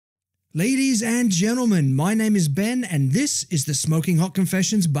Ladies and gentlemen, my name is Ben, and this is the Smoking Hot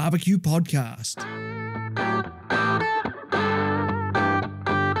Confessions Barbecue Podcast.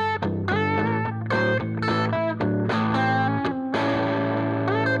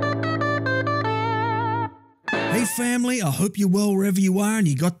 Hey family, I hope you're well wherever you are and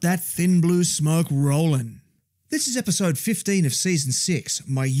you got that thin blue smoke rolling. This is episode 15 of season 6,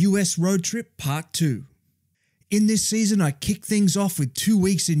 my US road trip part 2. In this season, I kick things off with 2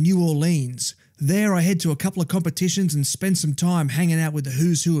 weeks in New Orleans. There, I head to a couple of competitions and spend some time hanging out with the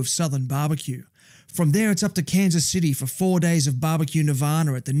who's who of Southern barbecue. From there, it's up to Kansas City for 4 days of barbecue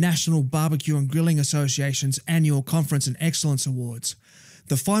nirvana at the National Barbecue and Grilling Association's annual Conference and Excellence Awards.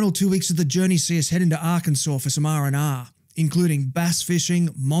 The final 2 weeks of the journey see us head into Arkansas for some R&R, including bass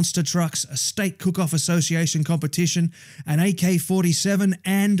fishing, monster trucks, a Steak Cookoff Association competition, an AK-47,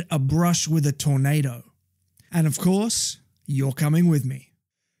 and a brush with a tornado. And of course, you're coming with me.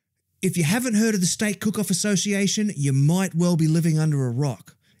 If you haven't heard of the Steak Cookoff Association, you might well be living under a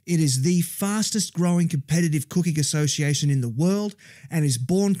rock. It is the fastest growing competitive cooking association in the world and is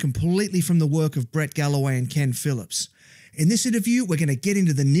born completely from the work of Brett Gallaway and Ken Phillips. In this interview, we're going to get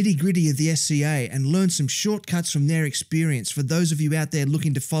into the nitty-gritty of the SCA and learn some shortcuts from their experience for those of you out there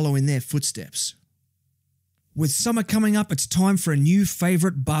looking to follow in their footsteps. With summer coming up, it's time for a new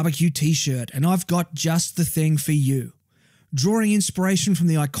favourite barbecue t-shirt, and I've got just the thing for you. Drawing inspiration from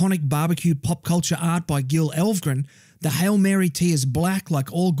the iconic barbecue pop culture art by Gil Elvgren, the Hail Mary tee is black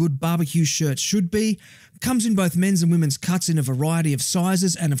like all good barbecue shirts should be, comes in both men's and women's cuts in a variety of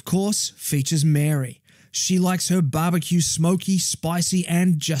sizes, and of course, features Mary. She likes her barbecue smoky, spicy,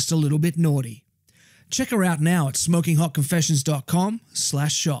 and just a little bit naughty. Check her out now at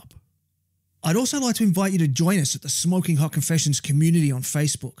smokinghotconfessions.com/shop. I'd also like to invite you to join us at the Smoking Hot Confessions community on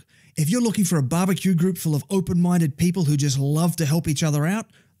Facebook. If you're looking for a barbecue group full of open-minded people who just love to help each other out,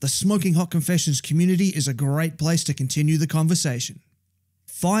 the Smoking Hot Confessions community is a great place to continue the conversation.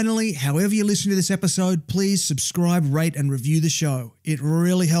 Finally, however you listen to this episode, please subscribe, rate, and review the show. It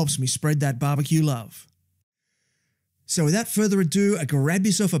really helps me spread that barbecue love. So without further ado, grab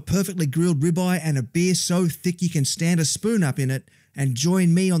yourself a perfectly grilled ribeye and a beer so thick you can stand a spoon up in it, and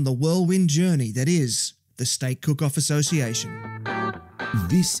join me on the whirlwind journey that is the Steak Cookoff Association.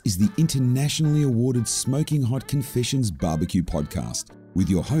 This is the internationally awarded Smoking Hot Confessions Barbecue Podcast with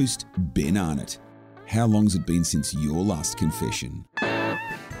your host, Ben Arnott. How long's it been since your last confession?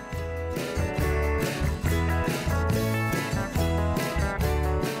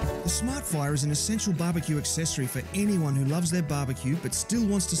 The Smart Fire is an essential barbecue accessory for anyone who loves their barbecue but still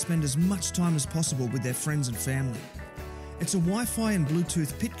wants to spend as much time as possible with their friends and family. It's a Wi-Fi and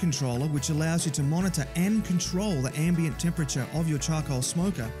Bluetooth pit controller which allows you to monitor and control the ambient temperature of your charcoal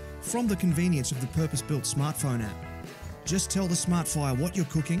smoker from the convenience of the purpose-built smartphone app. Just tell the Smart Fire what you're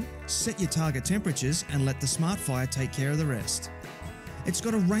cooking, set your target temperatures, and let the Smart Fire take care of the rest. It's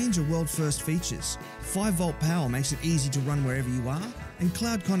got a range of world-first features. 5-volt power makes it easy to run wherever you are, and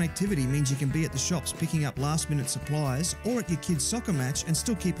cloud connectivity means you can be at the shops picking up last-minute supplies or at your kid's soccer match and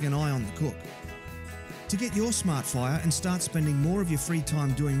still keeping an eye on the cook. To get your Smart Fire and start spending more of your free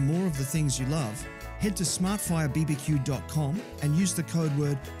time doing more of the things you love, head to smartfirebbq.com and use the code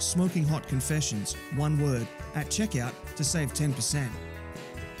word SmokingHotConfessions, one word, at checkout to save 10%.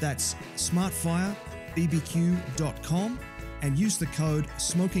 That's smartfirebbq.com and use the code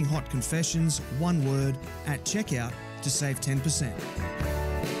SmokingHotConfessions, one word, at checkout to save 10%.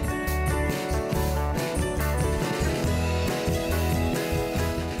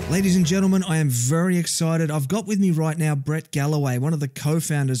 Ladies and gentlemen, I am very excited. I've got with me right now Brett Gallaway, one of the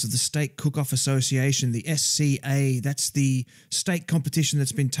co-founders of the Steak Cookoff Association, the SCA. That's the steak competition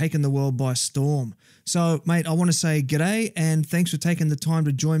that's been taking the world by storm. So, mate, I want to say g'day and thanks for taking the time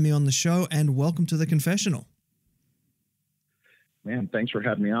to join me on the show and welcome to the confessional. Man, thanks for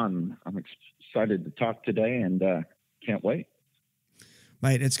having me on. I'm excited to talk today and can't wait.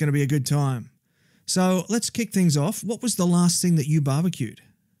 Mate, it's going to be a good time. So let's kick things off. What was the last thing that you barbecued?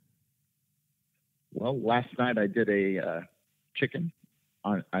 Well, last night I did a chicken.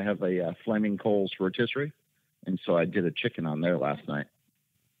 I have a Flaming Coals rotisserie, and so I did a chicken on there last night.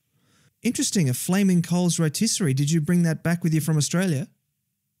 Interesting, a Flaming Coals rotisserie. Did you bring that back with you from Australia?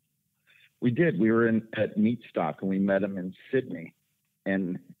 We did. We were at Meat Stock, and we met him in Sydney.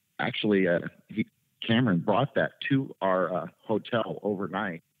 And actually, Cameron brought that to our hotel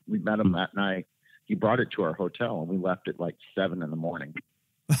overnight. We met him that night. He brought it to our hotel, and we left at like 7 a.m.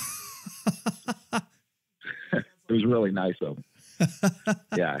 It was really nice of him.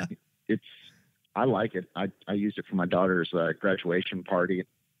 Yeah, I like it. I used it for my daughter's graduation party.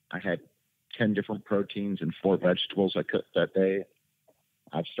 I had 10 different proteins and 4 vegetables I cooked that day.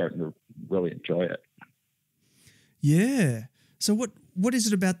 I'm starting to really enjoy it. Yeah. So what is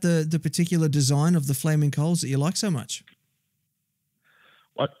it about the particular design of the flaming coals that you like so much?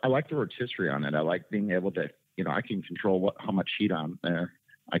 Well, I like the rotisserie on it. I like being able to, I can control how much heat on there.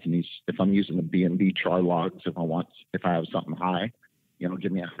 I can use, if I'm using the B&B char logs, if I have something high,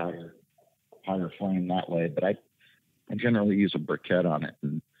 give me a higher flame that way. But I generally use a briquette on it,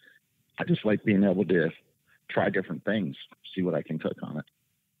 and I just like being able to try different things, see what I can cook on it.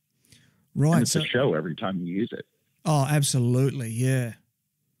 Right. And it's a show every time you use it. Oh, absolutely. Yeah.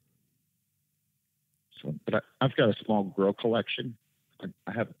 So, but I've got a small grill collection.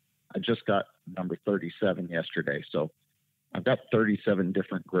 I just got number 37 yesterday. So I've got 37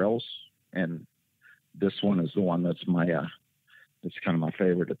 different grills, and this one is the one that's it's kind of my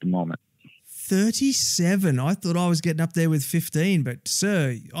favorite at the moment. 37. I thought I was getting up there with 15, but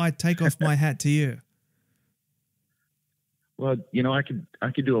sir, I take off my hat to you. Well, I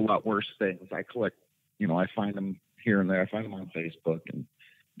could do a lot worse things. I collect, I find them here and there. I find them on Facebook and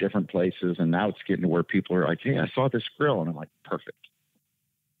different places. And now it's getting to where people are like, hey, I saw this grill. And I'm like, perfect.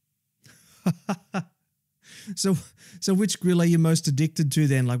 So which grill are you most addicted to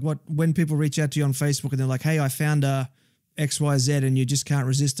then? Like when people reach out to you on Facebook and they're like, hey, I found a XYZ and you just can't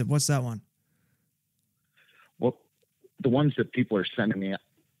resist it. What's that one? Well, the ones that people are sending me,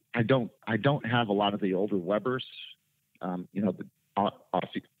 I don't have a lot of the older Webers. The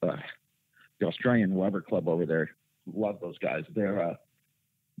Australian Weber Club over there. Love those guys.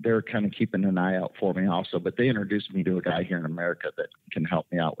 They're kind of keeping an eye out for me also, but they introduced me to a guy here in America that can help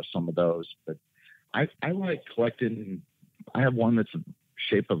me out with some of those. But I like collecting. I have one that's the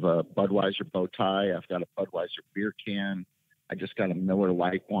shape of a Budweiser bow tie. I've got a Budweiser beer can. I just got a Miller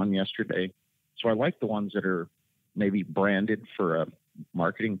Lite one yesterday. So I like the ones that are maybe branded for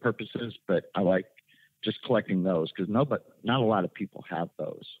marketing purposes, but I like just collecting those because not a lot of people have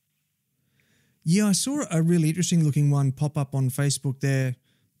those. Yeah, I saw a really interesting looking one pop up on Facebook there.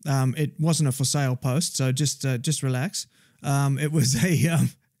 It wasn't a for sale post, so just relax. It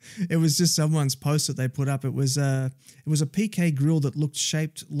was just someone's post that they put up. It was a PK grill that looked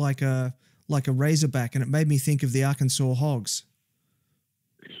shaped like a razorback, and it made me think of the Arkansas hogs.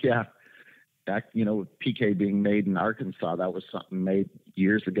 Yeah, back with PK being made in Arkansas, that was something made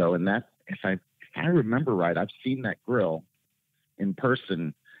years ago, and that if I remember right, I've seen that grill in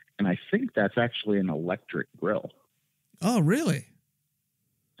person, and I think that's actually an electric grill. Oh, really?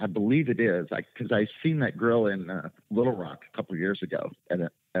 I believe it is, because I seen that grill in Little Rock a couple of years ago at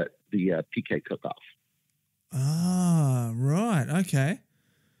the PK Cookoff. Ah, right, okay.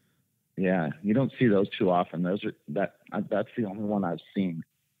 Yeah, you don't see those too often. That's the only one I've seen.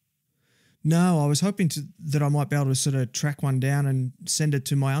 No, I was hoping that I might be able to sort of track one down and send it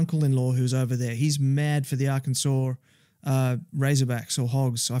to my uncle-in-law who's over there. He's mad for the Arkansas Razorbacks or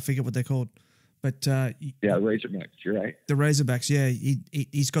hogs. I forget what they're called. But Razorbacks, you're right. The Razorbacks, yeah.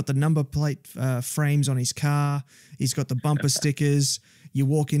 He's got the number plate frames on his car. He's got the bumper stickers. You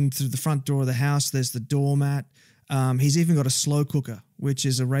walk in through the front door of the house, there's the doormat. He's even got a slow cooker, which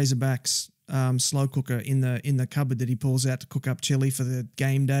is a Razorbacks slow cooker in the cupboard that he pulls out to cook up chili for the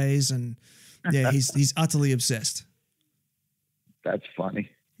game days. And yeah, he's utterly obsessed. That's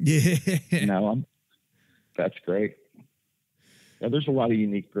funny. Yeah. No, that's great. Yeah, there's a lot of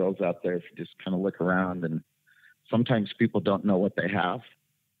unique grills out there if you just kind of look around, and sometimes people don't know what they have,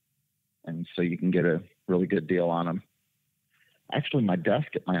 and so you can get a really good deal on them. Actually, my desk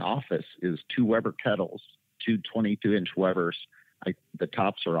at my office is 2 Weber kettles, 2 22-inch Webers. The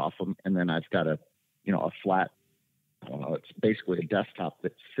tops are off them, and then I've got a flat, I don't know, it's basically a desktop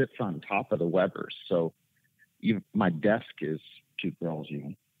that sits on top of the Webers. So my desk is 2 grills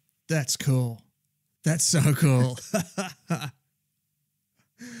even. That's cool. That's so cool.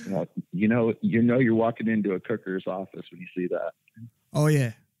 You're walking into a cooker's office when you see that. Oh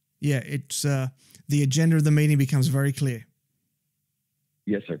yeah. It's the agenda of the meeting becomes very clear.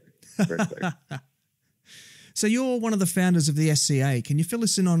 Yes, sir. Very clear. So you're one of the founders of the SCA. Can you fill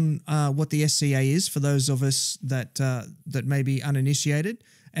us in on what the SCA is for those of us that may be uninitiated,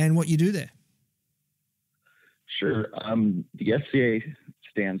 and what you do there? Sure. The SCA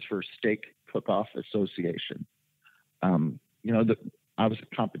stands for Steak Cookoff Association. I was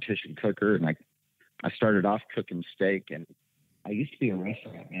a competition cooker, and I started off cooking steak, and I used to be a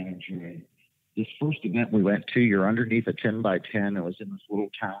restaurant manager. And this first event we went to, you're underneath a 10 by 10. It was in this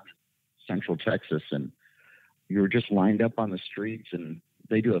little town in Central Texas, and you were just lined up on the streets, and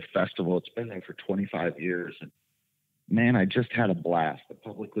they do a festival. It's been there for 25 years. And man, I just had a blast. The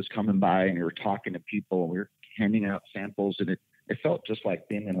public was coming by, and we were talking to people, and we were handing out samples, and it felt just like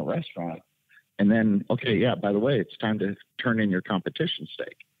being in a restaurant. And then, okay, yeah, by the way, it's time to turn in your competition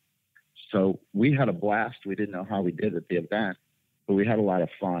steak. So we had a blast. We didn't know how we did at the event, but we had a lot of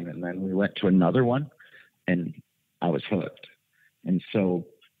fun. And then we went to another one, and I was hooked. And so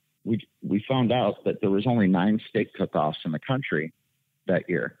we found out that there was only 9 steak cook-offs in the country that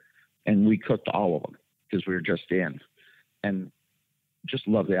year, and we cooked all of them because we were just in, and just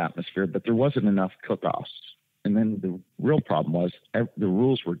loved the atmosphere. But there wasn't enough cook-offs. And then the real problem was the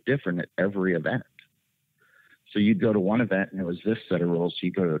rules were different at every event. So you'd go to one event and it was this set of rules.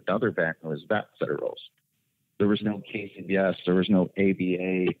 You go to another event and it was that set of rules. There was no KCBS. There was no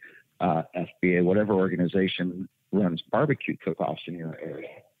ABA, FBA, whatever organization runs barbecue cook-offs in your area.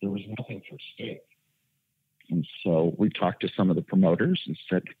 There was nothing for steak. And so we talked to some of the promoters and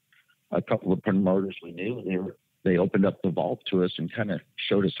said, a couple of promoters we knew, they opened up the vault to us and kind of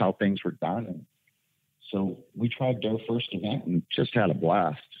showed us how things were done. And so we tried their first event and just had a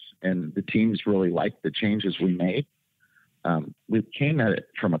blast. And the teams really liked the changes we made. We came at it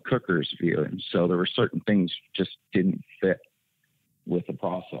from a cooker's view, and so there were certain things just didn't fit with the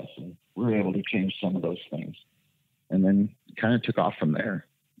process, and we were able to change some of those things. And then kind of took off from there.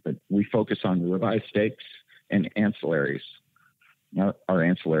 But we focus on ribeye steaks and ancillaries. Now, our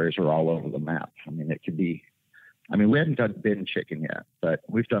ancillaries are all over the map. I mean, it could be, we haven't done bin chicken yet, but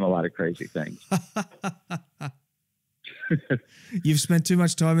we've done a lot of crazy things. You've spent too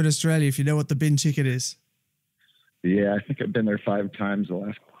much time in Australia if you know what the bin chicken is. Yeah, I think I've been there 5 times the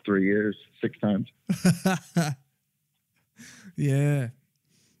last 3 years, 6 times. Yeah.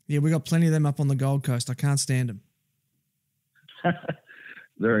 Yeah, we got plenty of them up on the Gold Coast. I can't stand them.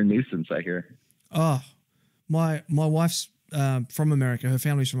 They're a nuisance, I hear. Oh, my wife's from America. Her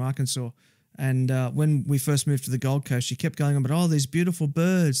family's from Arkansas. And when we first moved to the Gold Coast, she kept going on, but these beautiful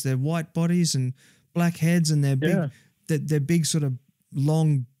birds, they're white bodies and black heads, and they're big. Yeah. They're big, sort of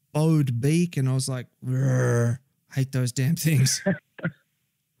long bowed beak. And I was like, hate those damn things.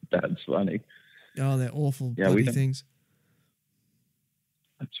 That's funny. Oh, they're awful bloody things.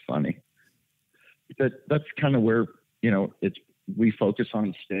 That's funny. That's kind of where, we focus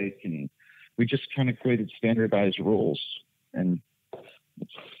on steak, and we just kind of created standardized rules, and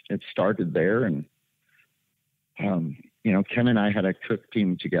it started there. And, Ken and I had a cook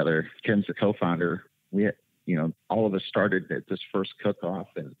team together. Ken's the co-founder. We had, all of us started at this first cook-off,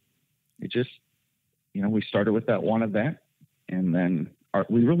 and it just, we started with that one event, and then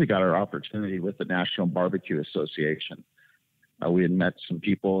we really got our opportunity with the National Barbecue Association. We had met some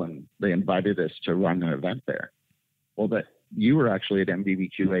people, and they invited us to run an event there. Well, you were actually at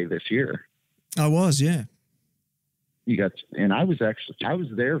MBBQA this year. I was, yeah. And I was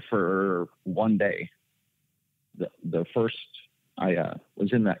there for one day. The first, I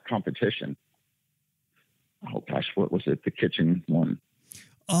was in that competition. Oh gosh, what was it? The kitchen one.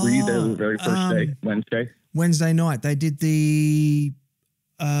 Were you there the very first day, Wednesday? Wednesday night. They did the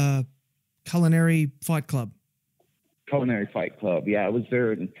Culinary Fight Club. Culinary Fight Club. Yeah, I was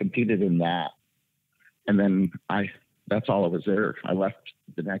there and competed in that. And then that's all I was there. I left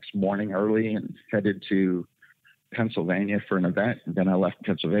the next morning early and headed to Pennsylvania for an event. And then I left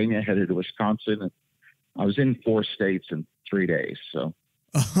Pennsylvania, headed to Wisconsin. And I was in 4 states in 3 days. So.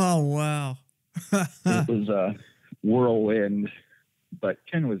 Oh, wow. It was a whirlwind, but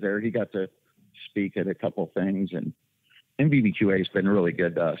Ken was there. He got to speak at a couple things, and MBBQA has been really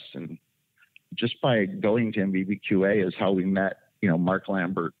good to us. And just by going to MBBQA is how we met, Mark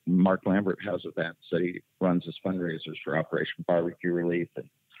Lambert. Mark Lambert has events that he runs as fundraisers for Operation Barbecue Relief. And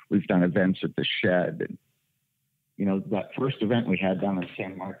we've done events at the Shed. And, that first event we had down in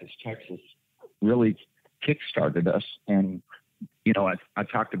San Marcos, Texas, really kickstarted us. And, I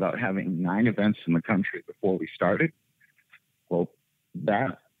talked about having 9 events in the country before we started. Well,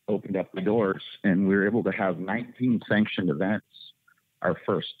 that opened up the doors, and we were able to have 19 sanctioned events our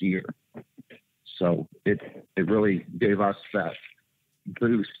first year. So it really gave us that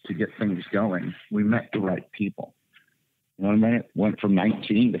boost to get things going. We met the right people. It went from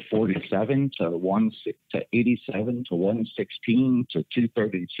 19 to 47 to 87 to 116 to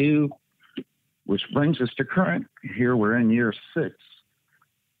 232, which brings us to current. Here we're in year 6.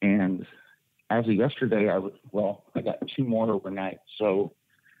 And as of yesterday, I got 2 more overnight. So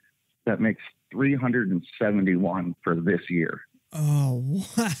that makes 371 for this year. Oh,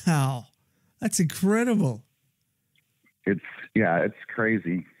 wow. That's incredible. It's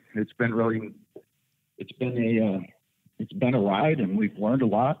crazy. It's been a ride, and we've learned a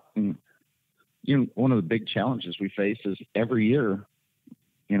lot. And, one of the big challenges we face is every year,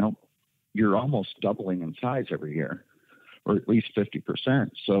 you're almost doubling in size every year, or at least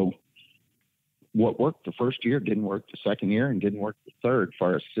 50%. So what worked the first year didn't work the second year and didn't work the third, as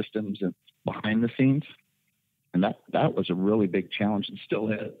far as systems and behind the scenes. And that was a really big challenge, and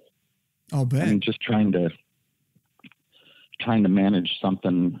still is. I'll bet. I mean, just trying to manage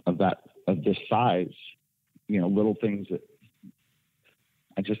something of this size, little things that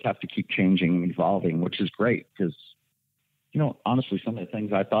I just have to keep changing and evolving, which is great because, honestly, some of the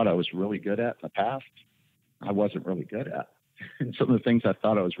things I thought I was really good at in the past, I wasn't really good at. And some of the things I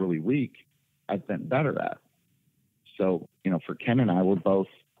thought I was really weak, I've been better at. So, for Ken and I, we're both,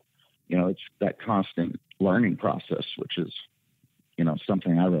 it's that constant learning process, which is,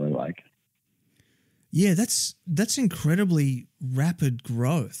 something I really like. Yeah, that's incredibly rapid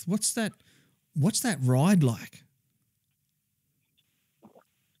growth. What's that ride like?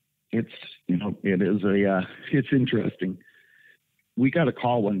 It's, it is it's interesting. We got a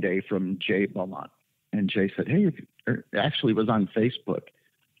call one day from Jay Beaumont, and Jay said, hey, actually it was on Facebook.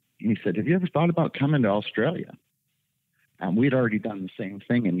 And he said, have you ever thought about coming to Australia? We'd already done the same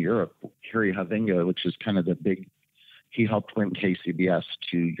thing in Europe. Kerry Havinga, which is kind of he helped bring KCBS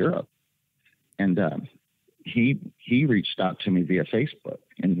to Europe. And he reached out to me via Facebook.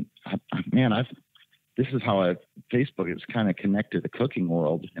 And this is how Facebook is kind of connected the cooking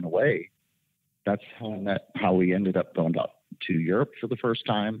world in a way. That's how we ended up going to Europe for the first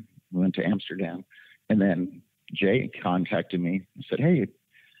time. We went to Amsterdam. And then Jay contacted me and said, hey, did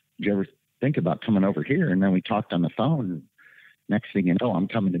you ever think about coming over here? And then we talked on the phone. Next thing you know, I'm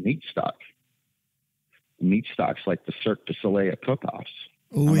coming to Meat Stock. Meat Stock's like the Cirque du Soleil of cook-offs.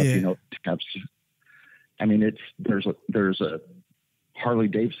 Oh, yeah. I mean, there's a Harley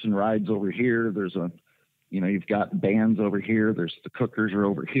Davidson rides over here. There's you've got bands over here. There's the cookers are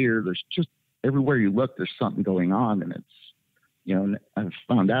over here. There's just everywhere you look, there's something going on. And it's, I've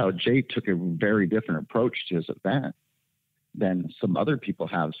found out Jay took a very different approach to his event than some other people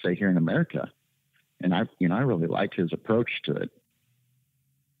have, say, here in America. And I really liked his approach to it.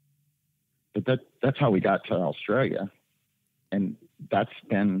 But that's how we got to Australia. And that's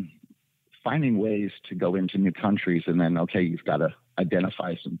been finding ways to go into new countries. And then, okay, you've got to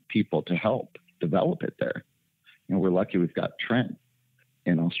identify some people to help develop it there. We're lucky we've got Trent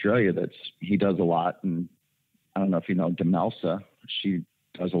in Australia. He does a lot. And I don't know if you know Demelsa. She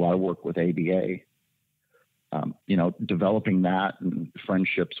does a lot of work with ABA. Developing that and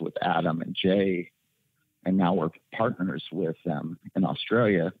friendships with Adam and Jay. And now we're partners with them in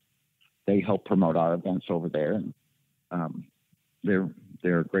Australia. They help promote our events over there, and they're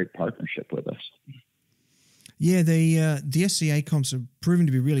a great partnership with us. Yeah, the SCA comps have proven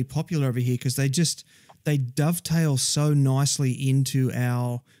to be really popular over here because they dovetail so nicely into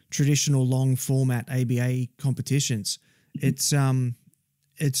our traditional long format ABA competitions. It's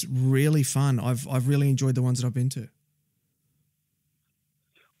really fun. I've really enjoyed the ones that I've been to.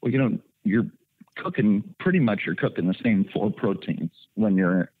 Well, you're cooking the same 4 proteins when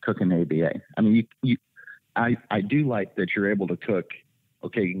you're cooking ABA. I mean, I do like that you're able to cook.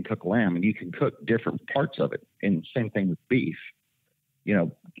 Okay, you can cook lamb and you can cook different parts of it. And same thing with beef.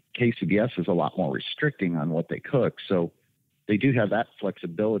 KCBS is a lot more restricting on what they cook. So they do have that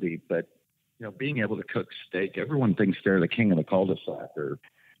flexibility, but being able to cook steak, everyone thinks they're the king of the cul-de-sac, or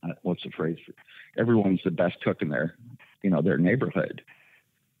what's the phrase? Everyone's the best cook in their neighborhood.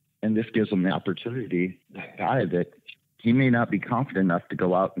 And this gives them the opportunity, that guy that he may not be confident enough to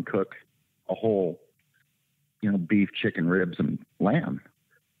go out and cook a whole, beef, chicken, ribs, and lamb.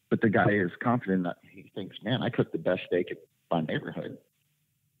 But the guy is confident that he thinks, man, I cook the best steak in my neighborhood.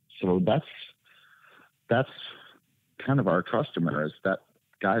 So that's kind of our customer, is that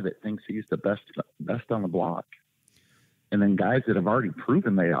guy that thinks he's the best on the block. And then guys that have already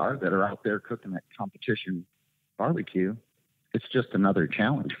proven they are, that are out there cooking that competition barbecue, it's just another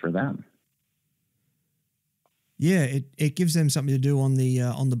challenge for them. Yeah, it gives them something to do on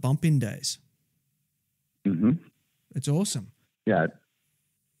the bump-in days. Mm-hmm. It's awesome. Yeah.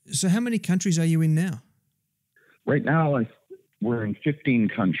 So how many countries are you in now? Right now, we're in 15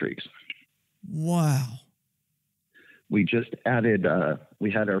 countries. Wow. We just added, we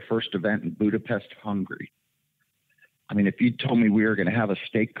had our first event in Budapest, Hungary. I mean, if you told me we were going to have a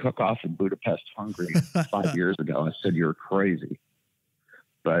steak cook-off in Budapest, Hungary 5 years ago, I said, you're crazy.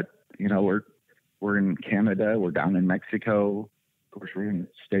 But, we're in Canada, we're down in Mexico. Of course, we're in the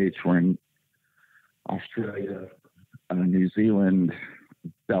States, we're in Australia, New Zealand,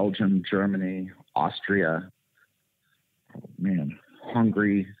 Belgium, Germany, Austria,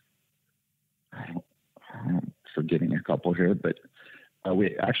 Hungary. I'm forgetting a couple here, but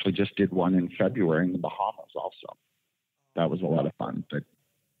we actually just did one in February in the Bahamas also. That was a lot of fun. But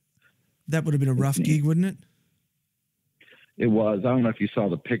that would have been a rough gig, wouldn't it? It was. I don't know if you saw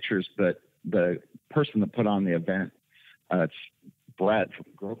the pictures, but the person that put on the event, it's Brad from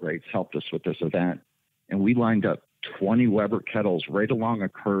Grill Greats, helped us with this event. And we lined up 20 Weber kettles right along a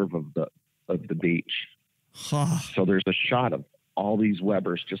curve of the of the beach. Huh. So there's a shot of all these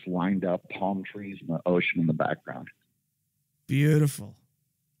Webers just lined up, palm trees and the ocean in the background. Beautiful.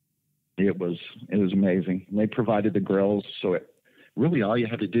 It was amazing. And they provided the grills, so it really all you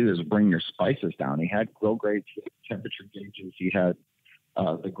had to do is bring your spices down. He had grill grades, temperature gauges. He had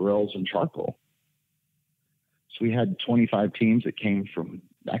the grills and charcoal. So we had 25 teams that came from.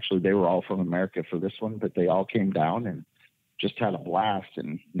 Actually, they were all from America for this one, but they all came down and just had a blast.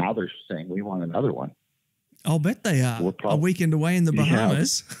 And now they're saying we want another one. I'll bet they are. A weekend away in the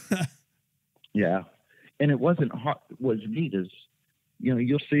Bahamas. Yeah. And it wasn't hard. What's neat is,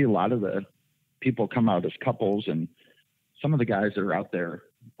 you'll see a lot of the people come out as couples, and some of the guys that are out there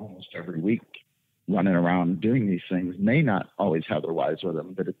almost every week running around doing these things may not always have their wives with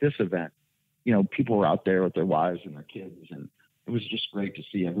them. But at this event, people were out there with their wives and their kids, and it was just great to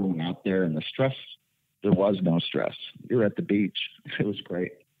see everyone out there. And the stress, there was no stress. You're at the beach. It was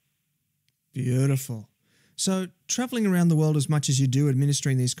great. Beautiful. So traveling around the world as much as you do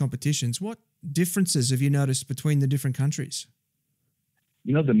administering these competitions, what differences have you noticed between the different countries?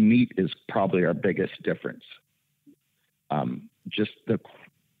 The meat is probably our biggest difference. Just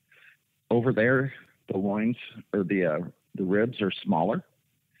over there, the loins or the ribs are smaller.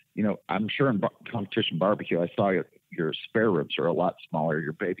 I'm sure in competition barbecue, I saw your spare ribs are a lot smaller,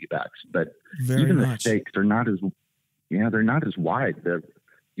 your baby backs, but Very even much. the steaks, they're not as wide.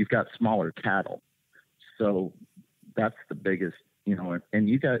 You've got smaller cattle. So that's the biggest, and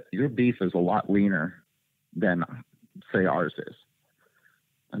your beef is a lot leaner than say ours is.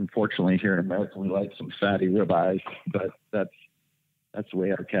 Unfortunately, here in America, we like some fatty ribeyes, but that's the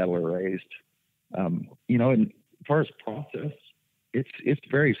way our cattle are raised. And as far as process, it's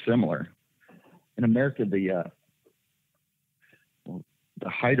very similar. In America, the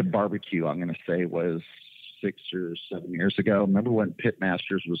height of barbecue, I'm going to say, was 6 or 7 years ago. Remember when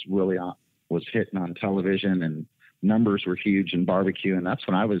Pitmasters was hitting on television and numbers were huge in barbecue, and that's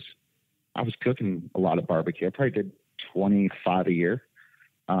when I was cooking a lot of barbecue. I probably did 25 a year.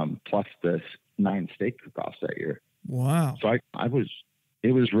 Plus the 9 steak cook-offs that year. Wow. So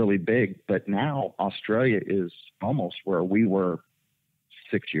it was really big, but now Australia is almost where we were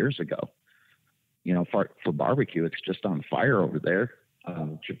 6 years ago. For barbecue, it's just on fire over there.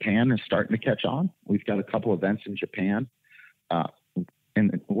 Japan is starting to catch on. We've got a couple events in Japan.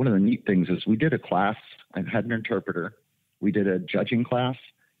 And one of the neat things is we did a class. I had an interpreter. We did a judging class,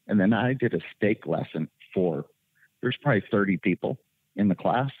 and then I did a steak lesson there's probably 30 people in the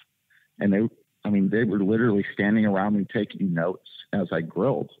class, and they were literally standing around me taking notes as I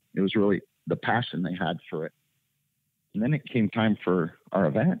grilled. It was really the passion they had for it. And then it came time for our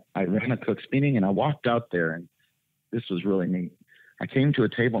event. I ran a cook's meeting, and I walked out there, and this was really neat. I came to a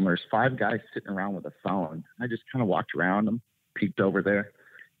table, and there's 5 guys sitting around with a phone. I just kind of walked around them, peeked over there,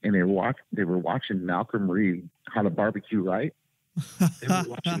 and they were watching Malcolm Reed, How to Barbecue Right. They were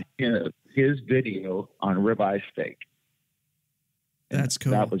watching his video on ribeye steak. That's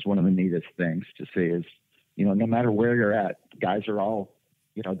cool. That was one of the neatest things to see is, no matter where you're at, guys are all,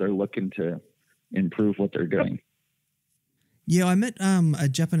 they're looking to improve what they're doing. Yeah, I met a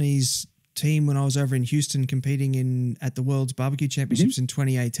Japanese team when I was over in Houston competing at the World's Barbecue Championships in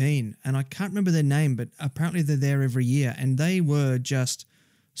 2018. And I can't remember their name, but apparently they're there every year. And they were just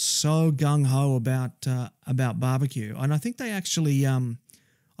so gung-ho about barbecue. And I think they actually,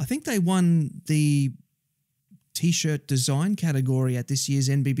 they won the T-shirt design category at this year's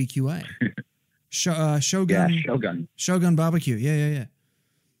NBBQA. Shogun Barbecue. Yeah.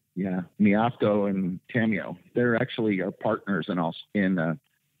 Yeah, Miyako and Tamio. They're actually our partners in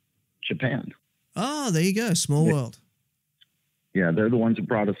Japan. Oh, there you go. Small world. Yeah, they're the ones that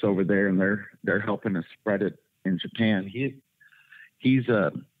brought us over there, and they're helping us spread it in Japan. He's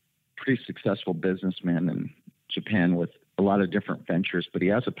a pretty successful businessman in Japan with a lot of different ventures, but he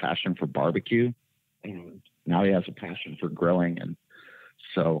has a passion for barbecue, and now he has a passion for grilling. And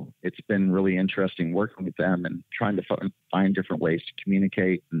so it's been really interesting working with them and trying to find different ways to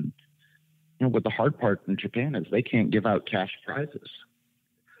communicate. And, what the hard part in Japan is they can't give out cash prizes.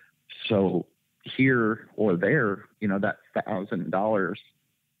 So here or there, that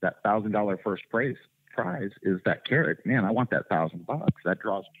 $1,000 first prize is that carrot. Man, I want that $1,000. That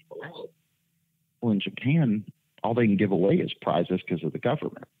draws people out. Well, in Japan, all they can give away is prizes because of the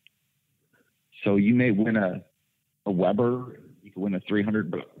government. So you may win a Weber, you can win a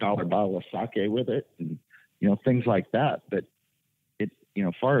 $300 bottle of sake with it, and things like that. But as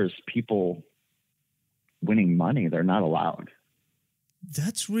far as people winning money, they're not allowed.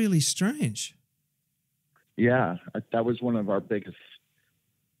 That's really strange. Yeah, that was one of our biggest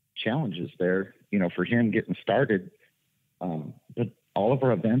challenges there. For him getting started. But all of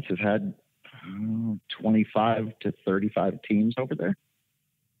our events have had 25 to 35 teams over there.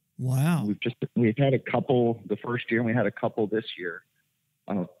 Wow. We've had a couple the first year, and we had a couple this year.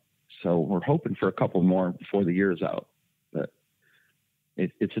 So we're hoping for a couple more before the year's out. But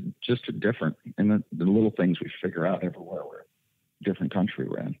it's just a different, and the little things we figure out everywhere we're different country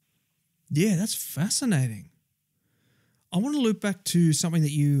we're in. Yeah, that's fascinating. I want to loop back to something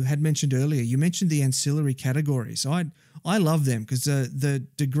that you had mentioned earlier. You mentioned the ancillary categories. I love them because the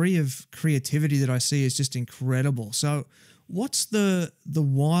degree of creativity that I see is just incredible. So what's the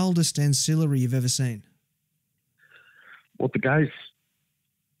wildest ancillary you've ever seen? Well, the guys,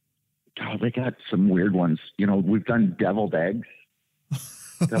 they got some weird ones. You know, we've done deviled eggs.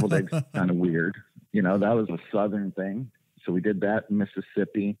 Deviled eggs is kind of weird. You know, that was a Southern thing. So we did that in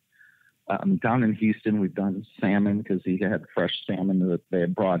Mississippi. Down in Houston, we've done salmon because he had fresh salmon that they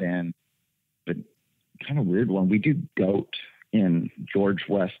had brought in. But kind of weird one. We do goat in George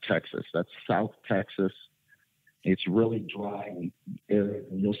West, Texas. That's South Texas. It's really dry.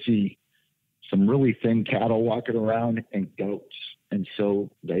 You'll see some really thin cattle walking around and goats. And so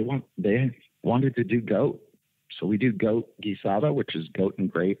they wanted to do goat. So we do goat guisado, which is goat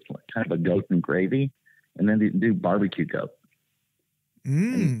and gravy, kind of a goat and gravy. And then they do barbecue goat.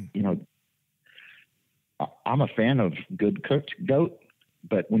 And, you know, I'm a fan of good cooked goat,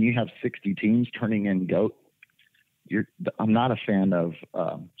 but when you have 60 teams turning in goat, I'm not a fan of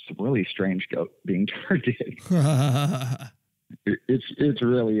some really strange goat being turned in. It's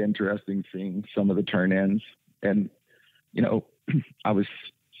really interesting seeing some of the turn-ins. And, you know,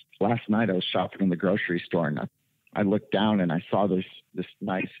 last night I was shopping in the grocery store, and I looked down and I saw this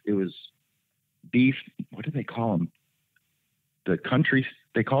nice, it was beef. What do they call them?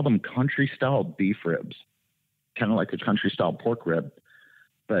 They call them country style beef ribs, kind of like a country style pork rib.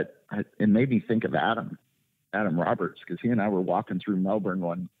 But it made me think of Adam Roberts, because he and I were walking through Melbourne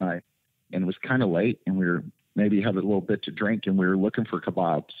one night, and it was kind of late, and we were maybe having a little bit to drink, and we were looking for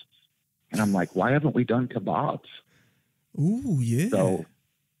kebabs. And I'm like, why haven't we done kebabs? Ooh, yeah. So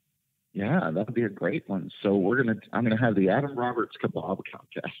yeah, that would be a great one. So I'm gonna have the Adam Roberts kebab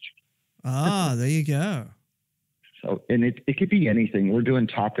contest. Ah, there you go. So, and it could be anything. We're doing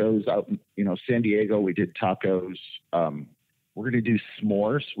tacos out in, you know, San Diego. We did tacos. We're going to do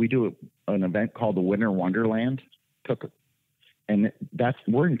s'mores. We do an event called the Winter Wonderland Cook. And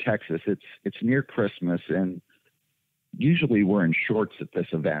we're in Texas. It's near Christmas. And usually we're in shorts at this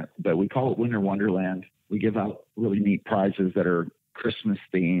event, but we call it Winter Wonderland. We give out really neat prizes that are Christmas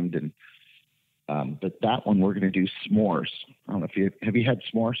themed. And, but that one, we're going to do s'mores. I don't know if have you had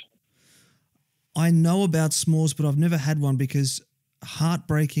s'mores? I know about s'mores, but I've never had one because,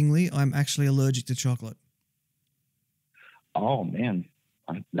 heartbreakingly, I'm actually allergic to chocolate. Oh man,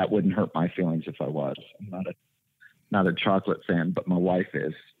 that wouldn't hurt my feelings if I was. I'm not a chocolate fan, but my wife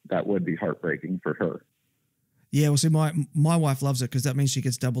is. That would be heartbreaking for her. Yeah, well, see, my wife loves it because that means she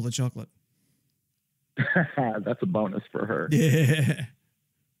gets double the chocolate. That's a bonus for her. Yeah.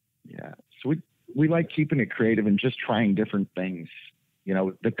 Yeah. So we like keeping it creative and just trying different things. You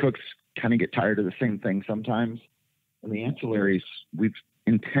know, the cooks kind of get tired of the same thing sometimes. And the ancillaries, we've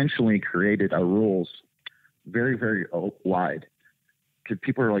intentionally created our rules very, very wide. Because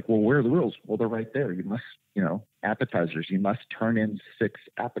people are like, well, where are the rules? Well, they're right there. You must, you know, appetizers. You must turn in 6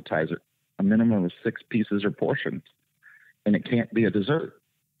 appetizers, a minimum of 6 pieces or portions. And it can't be a dessert.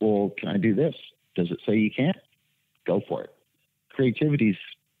 Well, can I do this? Does it say you can't? Go for it. Creativity's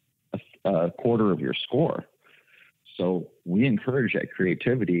a quarter of your score. So we encourage that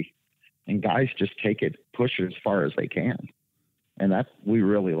creativity, and guys just take it, push it as far as they can. And we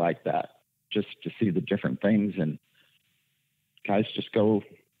really like that, just to see the different things. And guys just go,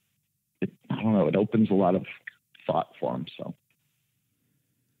 I don't know, it opens a lot of thought for them. So.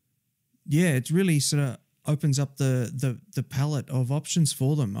 Yeah, it really sort of opens up the palette of options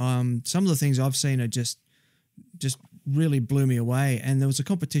for them. Some of the things I've seen are just really blew me away. And there was a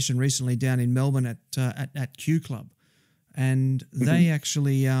competition recently down in Melbourne at Q Club, and they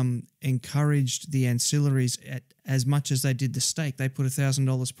actually encouraged the ancillaries as much as they did the steak. They put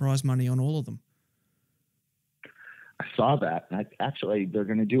 $1,000 prize money on all of them. I saw that. And actually, they're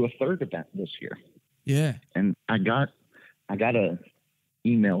going to do a third event this year. Yeah. And I got a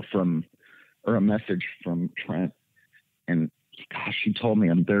email or a message from Trent, and gosh, he told me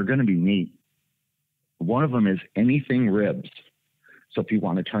they're going to be neat. One of them is anything ribs. So if you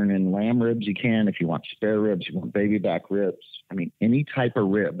want to turn in lamb ribs, you can. If you want spare ribs, you want baby back ribs. I mean, any type of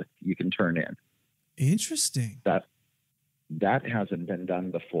rib you can turn in. Interesting. That hasn't been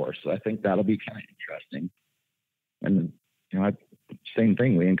done before. So I think that'll be kind of interesting. And, you know, same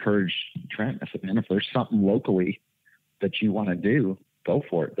thing. We encourage Trent. I said, man, if there's something locally that you want to do, go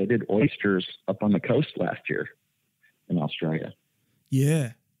for it. They did oysters up on the coast last year in Australia.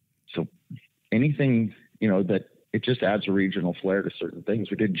 Yeah. So anything, that it just adds a regional flair to certain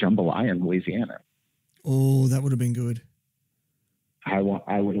things. We did jambalaya in Louisiana. Oh, that would have been good. I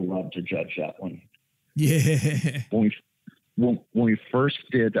would have loved to judge that one. Yeah. When we first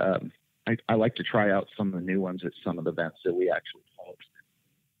did, I like to try out some of the new ones at some of the events that we actually host.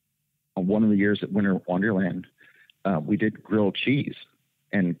 One of the years at Winter Wonderland, we did grilled cheese.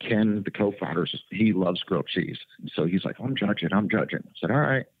 And Ken, the co-founder, he loves grilled cheese. So he's like, I'm judging. I said, all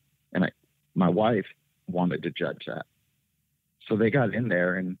right. And my wife wanted to judge that. So they got in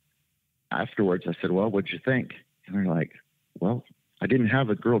there, and afterwards I said, well, what'd you think? And they're like, well, I didn't have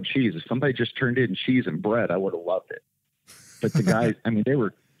a grilled cheese. If somebody just turned in cheese and bread, I would have loved it. But the guys, they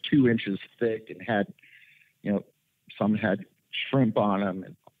were 2 inches thick and had, some had shrimp on them.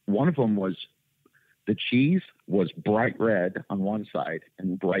 And one of them was, the cheese was bright red on one side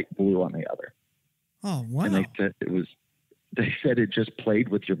and bright blue on the other. Oh, wow. And they said it just played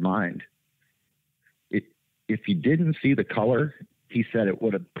with your mind. If you didn't see the color, he said it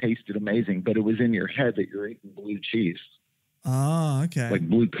would have tasted amazing, but it was in your head that you're eating blue cheese. Oh, okay. Like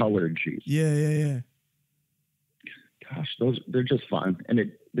blue colored cheese. Yeah. Gosh, they're just fun.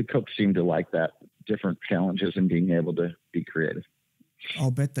 And the cooks seem to like that, different challenges and being able to be creative.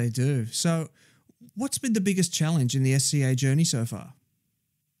 I'll bet they do. So what's been the biggest challenge in the SCA journey so far?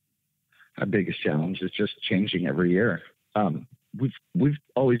 Our biggest challenge is just changing every year. We've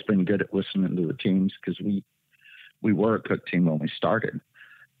always been good at listening to the teams because we were a cook team when we started.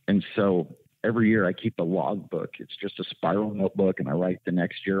 And so every year I keep a log book. It's just a spiral notebook, and I write the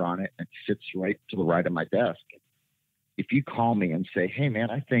next year on it, and it sits right to the right of my desk. If you call me and say, hey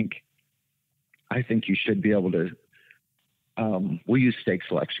man, I think you should be able to, we'll use steak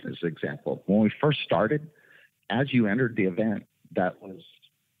selection as an example. When we first started, as you entered the event, that was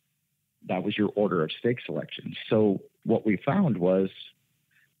your order of steak selection. So what we found was,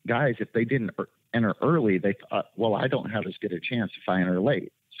 guys, if they didn't enter early, they thought, well, I don't have as good a chance if I enter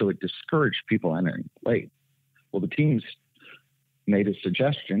late. So it discouraged people entering late. Well, the teams made a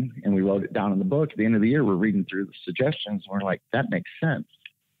suggestion, and we wrote it down in the book. At the end of the year, we're reading through the suggestions, and we're like, that makes sense.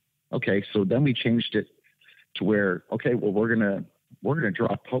 Okay, so then we changed it to where, okay, well, we're gonna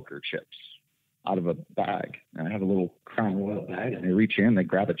draw poker chips out of a bag. And I have a little Crown Royal bag, and they reach in, they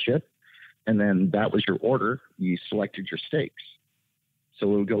grab a chip, and then that was your order. You selected your steaks.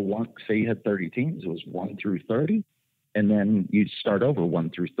 So it would go say you had 30 teams, it was 1 through 30, and then you'd start over 1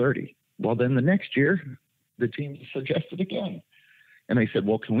 through 30. Well, then the next year, the teams suggested again. And they said,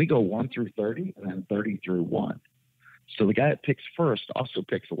 well, can we go 1 through 30 and then 30 through 1? So the guy that picks first also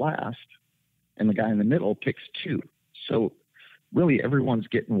picks last, and the guy in the middle picks 2. So really everyone's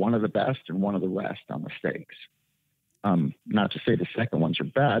getting one of the best and one of the rest on the steaks. Not to say the second ones are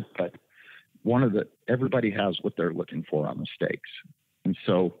bad, but everybody has what they're looking for on the steaks. And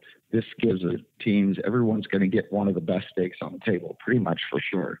so this gives the teams, everyone's going to get one of the best steaks on the table, pretty much for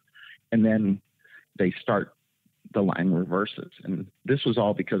sure. And then they start, the line reverses. And this was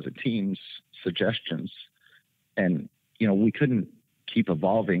all because of teams' suggestions. And, we couldn't keep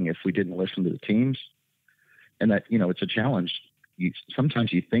evolving if we didn't listen to the teams. And that, it's a challenge.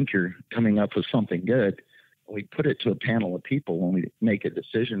 Sometimes you think you're coming up with something good. We put it to a panel of people when we make a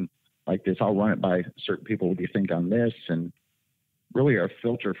decision like this. I'll run it by certain people. What do you think on this? And really our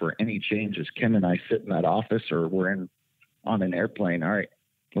filter for any change is Ken and I sit in that office, or we're on an airplane. All right,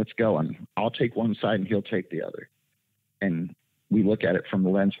 let's go. And I'll take one side and he'll take the other. And we look at it from the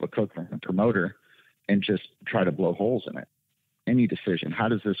lens of a cook and a promoter and just try to blow holes in it. Any decision. How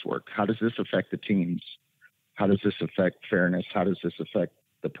does this work? How does this affect the teams? How does this affect fairness? How does this affect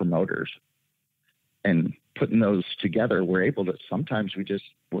the promoters? And putting those together, we're able to, sometimes we just,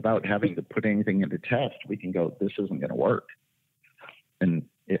 without having to put anything into test, we can go, this isn't going to work. And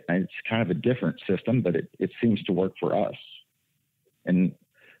it's kind of a different system, but it seems to work for us. And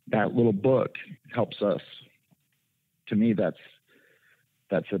that little book helps us. To me,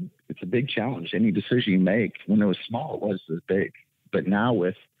 it's a big challenge. Any decision you make, when it was small, it was this big. But now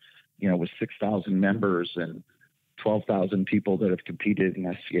with 6,000 members and 12,000 people that have competed in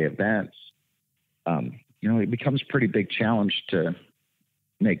SCA events, it becomes a pretty big challenge to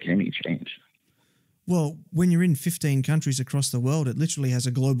make any change. Well, when you're in 15 countries across the world, it literally has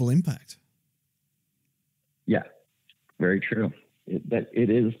a global impact. Yeah, very true. It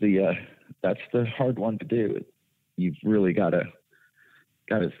is that's the hard one to do. You've really got to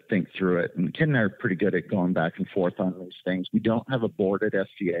think through it. And Ken and I are pretty good at going back and forth on these things. We don't have a board at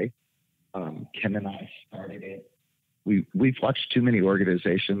SCA. Ken and I started it. We've watched too many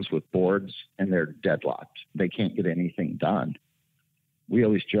organizations with boards, and they're deadlocked. They can't get anything done. we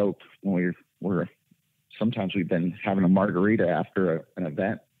always joke when sometimes we've been having a margarita after an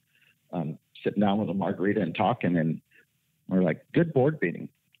event, sitting down with a margarita and talking, and we're like, good board meeting.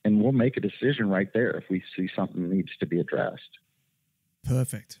 And we'll make a decision right there if we see something needs to be addressed.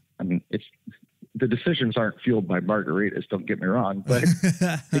 Perfect. I mean, the decisions aren't fueled by margaritas, don't get me wrong, but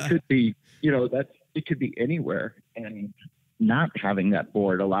it could be, it could be anywhere. And not having that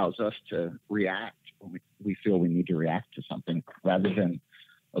board allows us to react when we feel we need to react to something, rather than,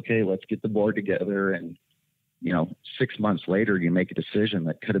 okay, let's get the board together. And, 6 months later, you make a decision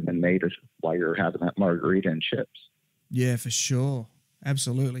that could have been made while you're having that margarita and chips. Yeah, for sure.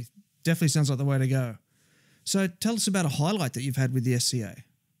 Absolutely. Definitely sounds like the way to go. So tell us about a highlight that you've had with the SCA.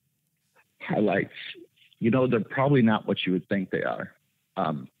 Highlights. They're probably not what you would think they are.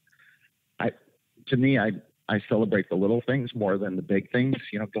 To me, I celebrate the little things more than the big things.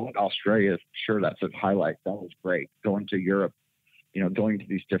 Going to Australia, sure, that's a highlight. That was great. Going to Europe, going to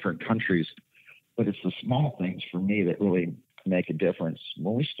these different countries. But it's the small things for me that really make a difference.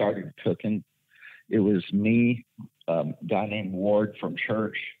 When we started cooking, it was me, a guy named Ward from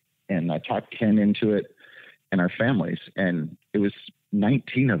church, and I talked Ken into it, and our families. And it was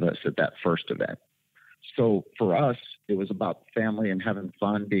 19 of us at that first event. So for us, it was about family and having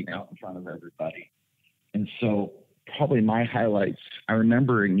fun, being out in front of everybody. And so probably my highlights, I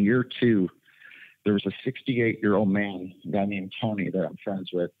remember in year 2, there was a 68-year-old man, a guy named Tony that I'm friends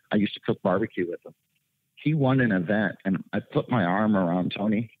with. I used to cook barbecue with him. He won an event, and I put my arm around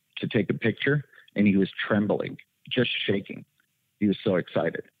Tony to take a picture, and he was trembling, just shaking. He was so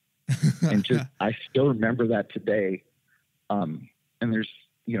excited. And I still remember that today. And there's,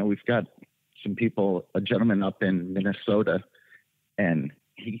 we've got some people, a gentleman up in Minnesota, and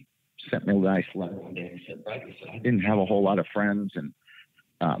he sent me a nice letter one day. He said, I didn't have a whole lot of friends, and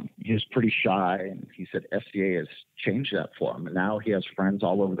he was pretty shy. And he said SCA has changed that for him. And now he has friends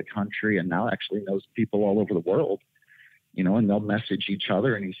all over the country, and now actually knows people all over the world, and they'll message each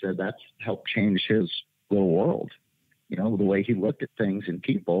other. And he said that's helped change his little world, the way he looked at things and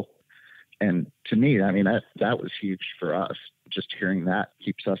people. And to me, I mean, that was huge for us. Just hearing that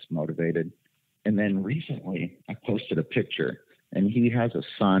keeps us motivated. And then recently I posted a picture, and he has a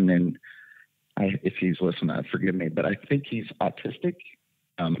son, and if he's listening, forgive me, but I think he's autistic,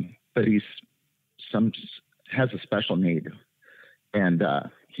 but has a special need. And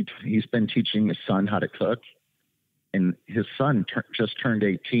he's been teaching his son how to cook. And his son just turned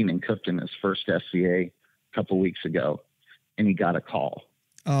 18 and cooked in his first SCA a couple weeks ago, and he got a call.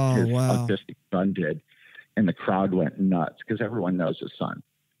 Oh, his wow. autistic son did. And the crowd went nuts because everyone knows his son.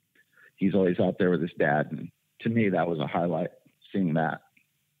 He's always out there with his dad. And to me, that was a highlight, seeing that.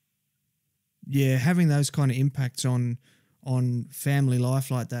 Yeah, having those kind of impacts on family life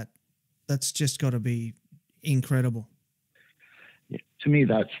like that, that's just got to be incredible. Yeah, to me,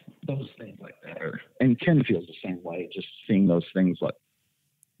 that's those things like that and Ken feels the same way, just seeing those things. Like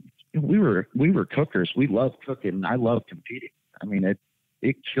we were cookers. We love cooking. I love competing. I mean,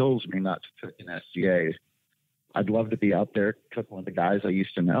 it kills me not to cook in SCA. I'd love to be out there cooking with the guys I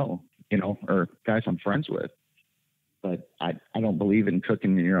used to know, or guys I'm friends with. But I don't believe in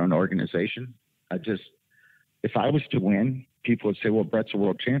cooking in your own organization. If I was to win, people would say, well, Brett's a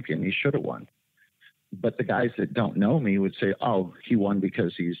world champion. He should have won. But the guys that don't know me would say, oh, he won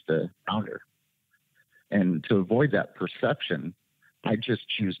because he's the founder. And to avoid that perception, I just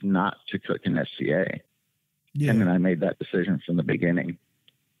choose not to cook in SCA. Yeah. And then I made that decision from the beginning.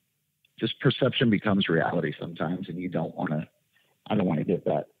 Just perception becomes reality sometimes, and I don't want to get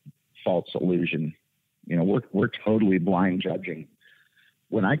that false illusion. We're totally blind judging.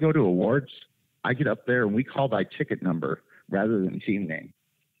 When I go to awards, I get up there and we call by ticket number rather than team name.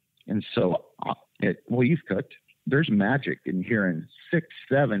 And so, you've cooked. There's magic in hearing 6,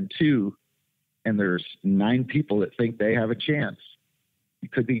 7, 2, and there's 9 people that think they have a chance.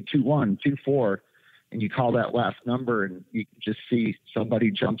 It could be 2-1, 2-4, and you call that last number, and you can just see somebody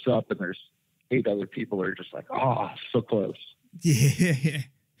jumps up, and there's 8 other people that are just like, oh, so close. Yeah.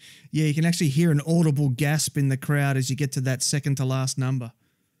 Yeah, you can actually hear an audible gasp in the crowd as you get to that second to last number.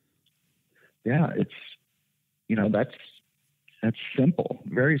 Yeah, it's, that's simple,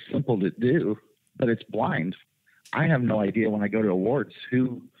 very simple to do, but it's blind. I have no idea when I go to awards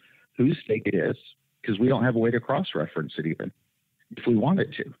whose steak it is, because we don't have a way to cross-reference it even if we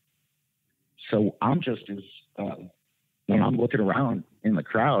wanted to. So I'm just as, when I'm looking around in the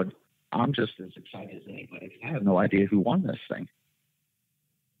crowd, I'm just as excited as anybody. I have no idea who won this thing.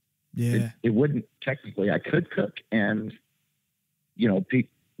 Yeah. It wouldn't, technically, I could cook and,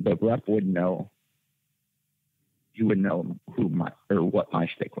 the rep would know. You would know what my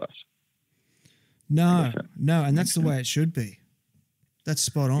steak was. No, and that's the way it should be. That's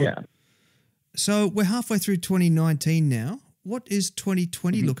spot on. Yeah. So we're halfway through 2019 now. What is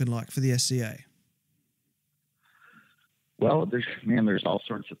 2020 looking like for the SCA? Well, there's all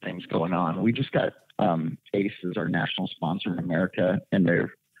sorts of things going on. We just got ACE as our national sponsor in America, and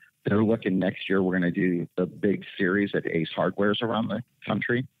they're looking next year. We're going to do the big series at ACE Hardwares around the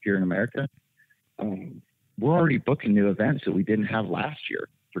country here in America. We're already booking new events that we didn't have last year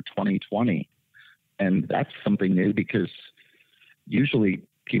for 2020, and that's something new because usually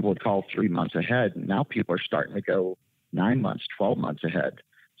people would call 3 months ahead. Now people are starting to go 9 months, 12 months ahead.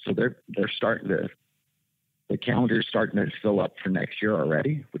 So they're starting to. The calendar is starting to fill up for next year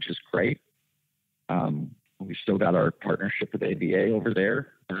already, which is great. We still got our partnership with ABA over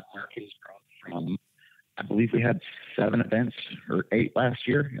there. Our market has grown from, I believe we had 7 events or 8 last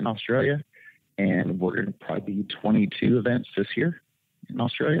year in Australia, and we're going to probably do 22 events this year in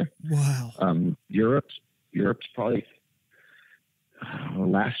Australia. Wow. Europe's probably,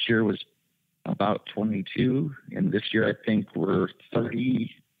 last year was about 22, and this year I think we're 30,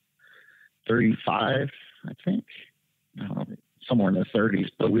 35, I think, somewhere in the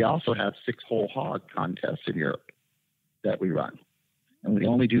 30s. But we also have 6 whole hog contests in Europe that we run. And we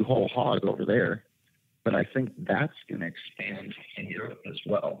only do whole hog over there. But I think that's going to expand in Europe as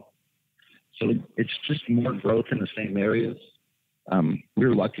well. So it's just more growth in the same areas. We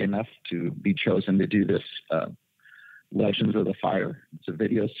were lucky enough to be chosen to do this Legends of the Fire. It's a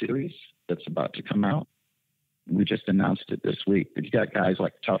video series that's about to come out. We just announced it this week. But you got guys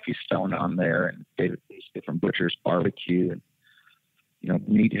like Tuffy Stone on there and David Leaskey from Butcher's Barbecue and,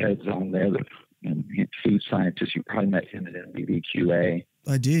 meatheads on there and food scientists. You probably met him at NBBQA.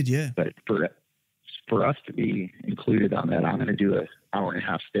 I did, yeah. But for us to be included on that, I'm going to do an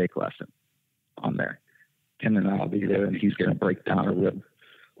hour-and-a-half steak lesson on there. Tim and I'll be there, and he's going to break down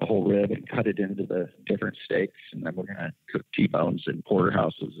a whole rib and cut it into the different steaks, and then we're going to cook T-bones and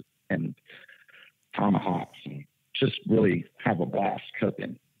porterhouses and tomahawks and just really have a blast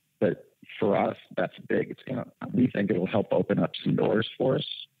cooking. But for us, that's big. We think it'll help open up some doors for us,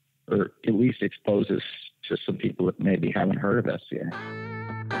 or at least expose us to some people that maybe haven't heard of SCA.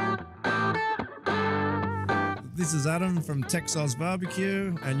 This is Adam from Texas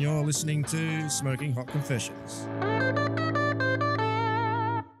Barbecue, and you're listening to Smoking Hot Confessions.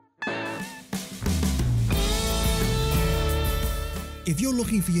 If you're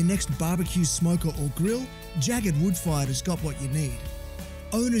looking for your next barbecue, smoker or grill, Jagged Woodfired has got what you need.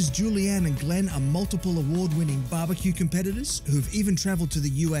 Owners Julianne and Glenn are multiple award-winning barbecue competitors who've even travelled to the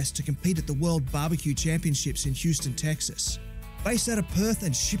US to compete at the World Barbecue Championships in Houston, Texas. Based out of Perth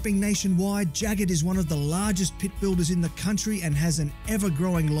and shipping nationwide, Jagged is one of the largest pit builders in the country and has an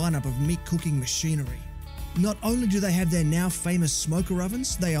ever-growing lineup of meat cooking machinery. Not only do they have their now famous smoker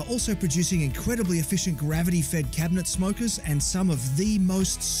ovens, they are also producing incredibly efficient gravity-fed cabinet smokers and some of the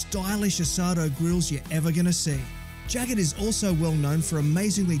most stylish asado grills you're ever going to see. Jagged is also well known for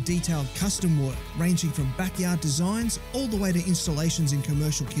amazingly detailed custom work, ranging from backyard designs all the way to installations in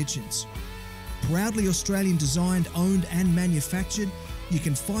commercial kitchens. Proudly Australian designed, owned and manufactured, you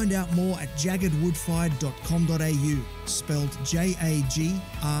can find out more at jaggedwoodfired.com.au, spelled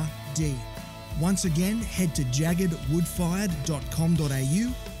J-A-G-R-D. Once again, head to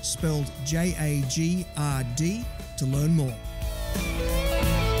jaggedwoodfired.com.au, spelled J-A-G-R-D, to learn more.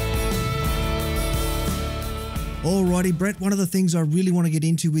 Alrighty, Brett, one of the things I really want to get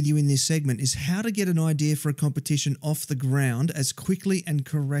into with you in this segment is how to get an idea for a competition off the ground as quickly and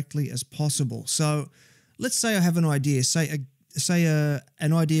correctly as possible. So let's say I have an idea, an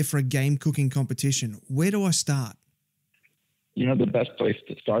idea for a game cooking competition. Where do I start? The best place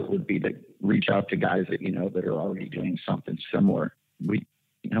to start would be to reach out to guys that that are already doing something similar.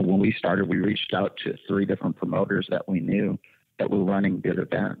 When we started, we reached out to 3 different promoters that we knew that were running good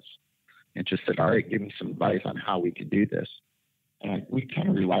events and just said, all right, give me some advice on how we could do this. And we kind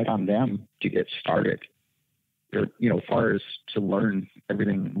of relied on them to get started. As far as to learn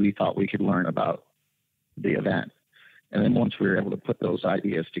everything we thought we could learn about the event. And then once we were able to put those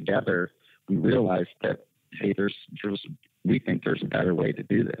ideas together, we realized that, hey, we think there's a better way to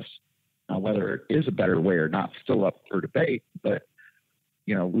do this. Now, whether it is a better way or not, still up for debate, but,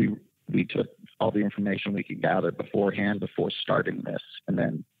 we took all the information we could gather beforehand, before starting this, and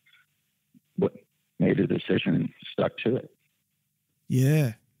then made a decision and stuck to it.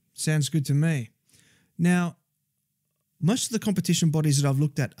 Yeah, sounds good to me. Now, most of the competition bodies that I've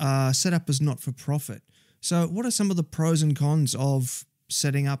looked at are set up as not-for-profit. So what are some of the pros and cons of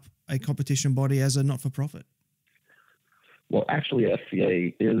setting up a competition body as a not-for-profit? Well, actually,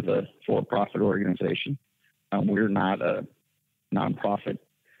 SCA is a for-profit organization. We're not a nonprofit.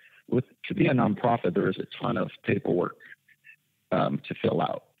 To be a nonprofit, there is a ton of paperwork to fill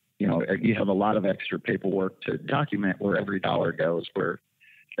out. You know, you have a lot of extra paperwork to document where every dollar goes, where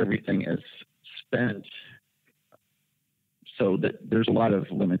everything is spent. So that there's a lot of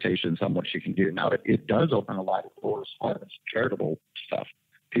limitations on what you can do. Now, it does open a lot of doors as far as charitable stuff.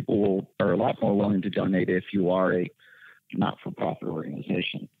 People are a lot more willing to donate if you are a not-for-profit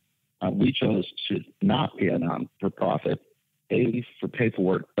organization. We chose to not be a non-for-profit, for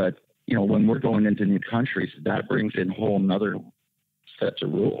paperwork, but, you know, when we're going into new countries, that brings in whole nother sets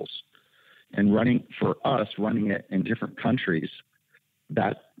of rules. And running it in different countries,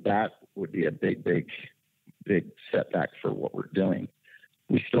 that would be a big setback for what we're doing.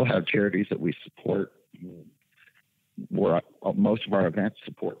 We still have charities that we support. Most of our events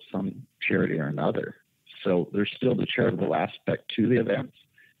support some charity or another. So there's still the charitable aspect to the events.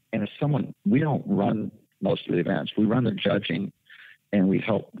 And we don't run most of the events. We run the judging and we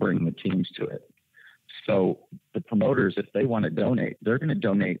help bring the teams to it. So the promoters, if they want to donate, they're going to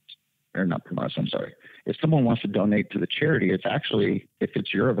donate, or not promoters, I'm sorry. If someone wants to donate to the charity, it's actually, if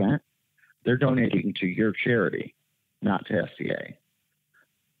it's your event, they're donating to your charity, not to SCA.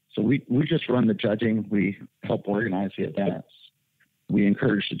 So we just run the judging. We help organize the events. We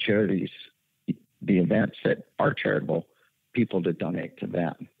encourage the charities, the events that are charitable, people to donate to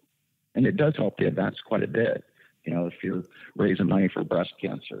them. And it does help the events quite a bit. You know, if you're raising money for breast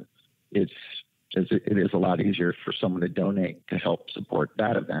cancer, it is a lot easier for someone to donate to help support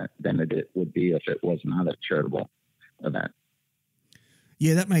that event than it would be if it was not a charitable event.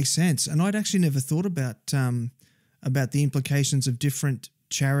 Yeah, that makes sense. And I'd actually never thought about the implications of different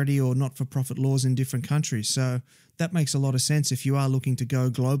charity or not-for-profit laws in different countries. So that makes a lot of sense if you are looking to go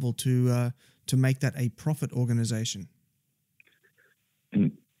global to make that a profit organization.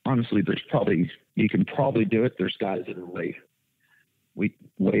 And honestly, you can probably do it. There's guys that are way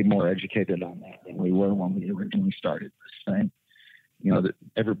more educated on that than we were when we originally started this thing. You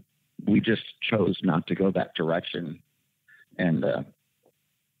know, we just chose not to go that direction. And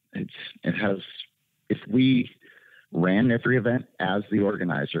if we ran every event as the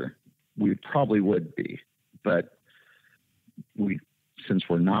organizer, we probably would be, but since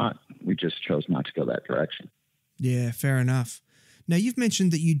we're not, we just chose not to go that direction. Yeah, fair enough. Now, you've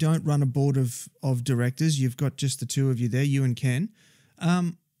mentioned that you don't run a board of directors. You've got just the two of you there, you and Ken.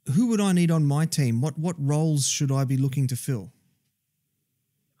 Who would I need on my team? What roles should I be looking to fill?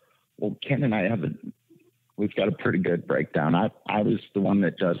 Well, Ken and I we've got a pretty good breakdown. I was the one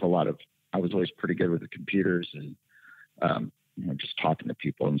that does I was always pretty good with the computers and, just talking to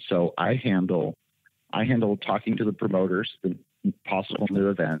people. And so I handle talking to the promoters, the possible new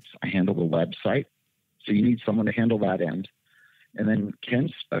events. I handle the website. So you need someone to handle that end. And then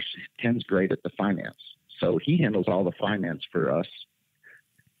Ken's great at the finance. So he handles all the finance for us.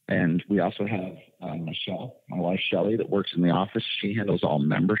 And we also have Michelle, my wife Shelly, that works in the office. She handles all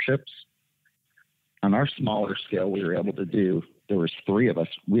memberships. On our smaller scale, we were able to do, there was 3 of us.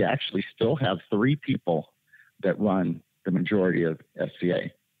 We actually still have 3 people that run the majority of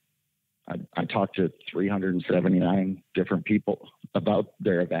SCA. I talked to 379 different people about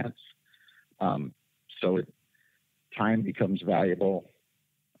their events. So time becomes valuable.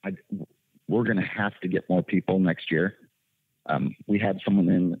 We're going to have to get more people next year. We had someone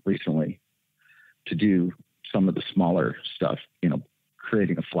in recently to do some of the smaller stuff,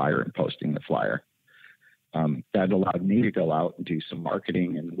 creating a flyer and posting the flyer. That allowed me to go out and do some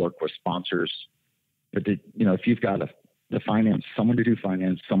marketing and work with sponsors. But if you've got the finance, someone to do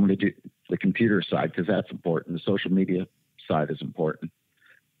finance, someone to do the computer side, because that's important. The social media side is important.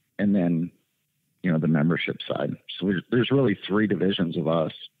 And then, the membership side. So there's really 3 divisions of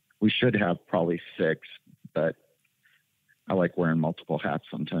us. We should have probably 6, but I like wearing multiple hats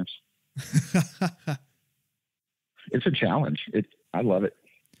sometimes. It's a challenge. I love it.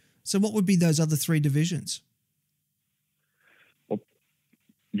 So what would be those other 3 divisions? Well,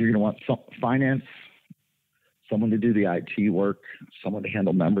 you're going to want some finance, someone to do the IT work, someone to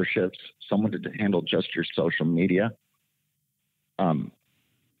handle memberships, someone to handle just your social media.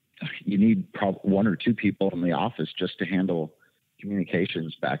 You need probably 1 or 2 people in the office just to handle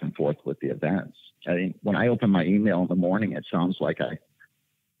communications back and forth with the events. I mean, when I open my email in the morning, it sounds like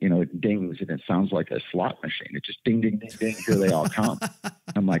it dings and it sounds like a slot machine. It just ding, ding, ding, ding. Here they all come.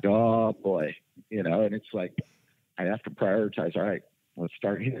 I'm like, oh boy, and it's like, I have to prioritize. All right, let's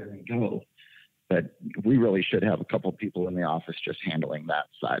start here and go. But we really should have a couple people in the office just handling that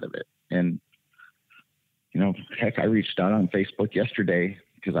side of it. And, heck, I reached out on Facebook yesterday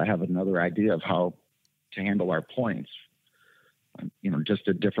because I have another idea of how to handle our points. Just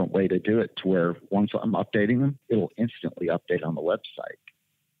a different way to do it to where once I'm updating them, it'll instantly update on the website.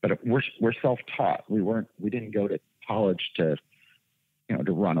 But we're self-taught. We didn't go to college to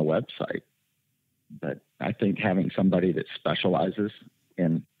to run a website. But I think having somebody that specializes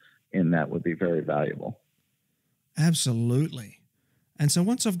in that would be very valuable. Absolutely. And so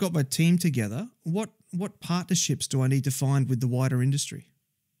once I've got my team together, what partnerships do I need to find with the wider industry?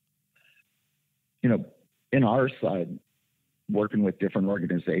 In our side, working with different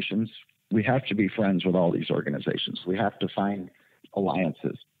organizations, we have to be friends with all these organizations. We have to find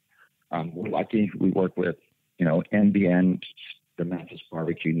alliances. We're lucky. We work with, NBN, the Memphis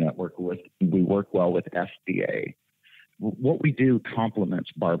Barbecue Network. We work well with FDA. What we do complements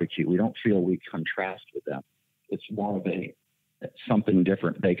barbecue. We don't feel we contrast with them. It's more of something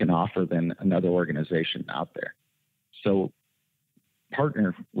different they can offer than another organization out there. So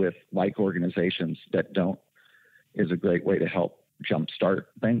partner with like organizations that don't is a great way to help jumpstart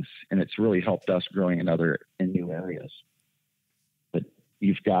things. And it's really helped us growing in new areas. But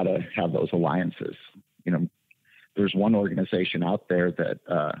you've got to have those alliances. There's one organization out there that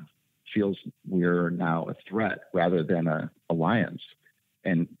feels we're now a threat rather than a alliance.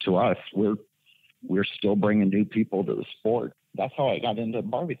 And to us, we're still bringing new people to the sport. That's how I got into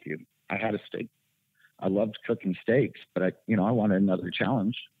barbecue. I had a steak. I loved cooking steaks, but I wanted another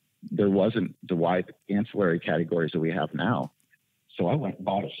challenge. There wasn't the wide ancillary categories that we have now. So I went and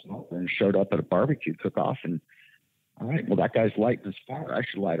bought a smoker and showed up at a barbecue cook-off, and all right, well, that guy's lighting his fire. I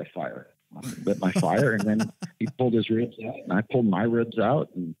should light a fire. I lit my fire, and then he pulled his ribs out, and I pulled my ribs out,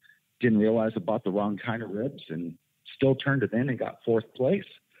 and didn't realize I bought the wrong kind of ribs, and still turned it in and got 4th place.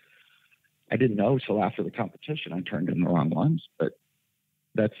 I didn't know till after the competition I turned in the wrong ones, but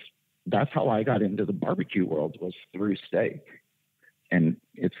that's how I got into the barbecue world, was through steak. And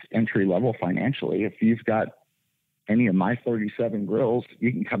it's entry level financially. If you've got any of my 37 grills,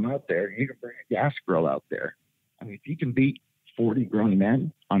 you can come out there. You can bring a gas grill out there. I mean, if you can beat 40 grown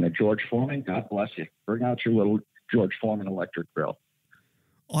men on a George Foreman, God bless you. Bring out your little George Foreman electric grill.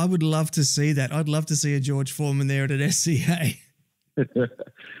 I would love to see that. I'd love to see a George Foreman there at an SCA.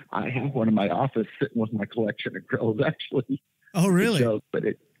 I have one in my office sitting with my collection of grills, actually. Oh, really?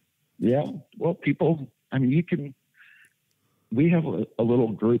 Yeah. Well, people, I mean, we have a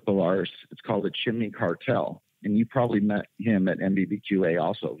little group of ours. It's called the Chimney Cartel. And you probably met him at MBBQA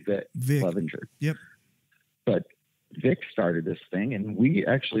also, Vic Levinger. Yep. But Vic started this thing, and we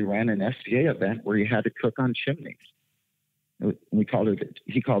actually ran an SCA event where you had to cook on chimneys. He called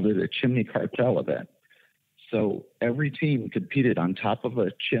it a Chimney Cartel event. So every team competed on top of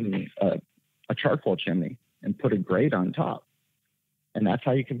a chimney, a charcoal chimney, and put a grate on top. And that's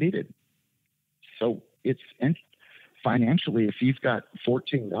how you competed. So financially, if you've got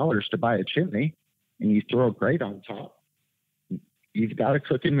 $14 to buy a chimney and you throw a grate on top, you've got a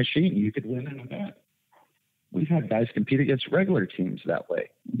cooking machine. You could win an event. We've had guys compete against regular teams that way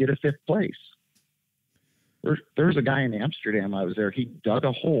and get a 5th place. There's a guy in Amsterdam. I was there. He dug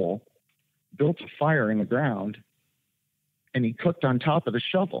a hole, built a fire in the ground, and he cooked on top of the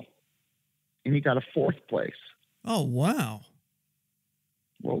shovel, and he got a 4th place. Oh, wow.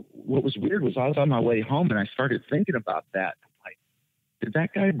 Well, what was weird was I was on my way home, and I started thinking about that. Like, did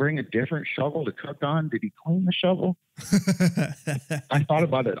that guy bring a different shovel to cook on? Did he clean the shovel? I thought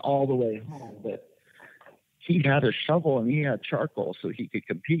about it all the way home, but he had a shovel and he had charcoal so he could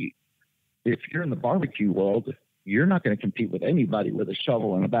compete. If you're in the barbecue world, you're not going to compete with anybody with a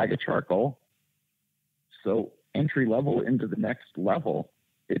shovel and a bag of charcoal. So entry level into the next level,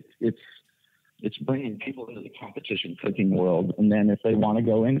 it's bringing people into the competition cooking world. And then if they want to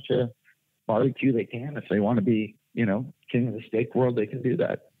go into barbecue, they can. If they want to be, king of the steak world, they can do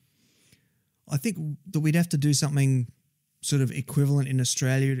that. I think that we'd have to do something sort of equivalent in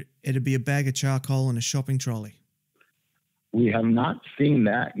Australia. It'd be a bag of charcoal and a shopping trolley. We have not seen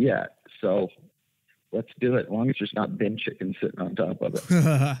that yet. So let's do it, as long as there's not bin chicken sitting on top of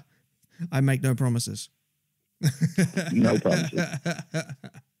it. I make no promises. No promises.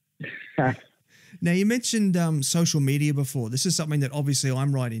 Now, you mentioned social media before. This is something that obviously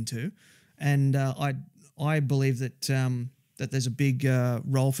I'm right into, and I believe that that there's a big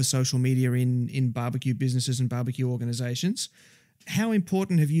role for social media in barbecue businesses and barbecue organizations. How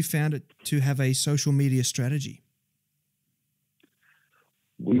important have you found it to have a social media strategy?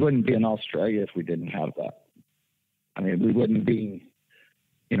 We wouldn't be in Australia if we didn't have that. I mean, we wouldn't be,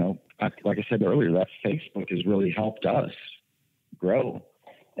 like I said earlier, that Facebook has really helped us grow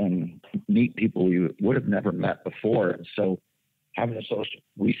and meet people we would have never met before. And so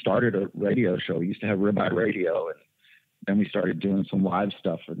we started a radio show. We used to have Ribeye Radio, and then we started doing some live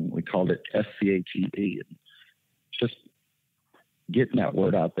stuff, and we called it SCATV. And just getting that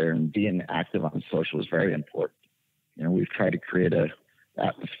word out there and being active on social is very important. We've tried to create a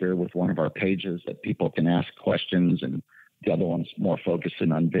atmosphere with one of our pages that people can ask questions and the other one's more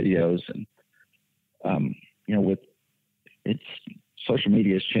focusing on videos. And, it's social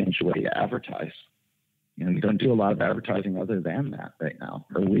media has changed the way you advertise. You don't do a lot of advertising other than that right now,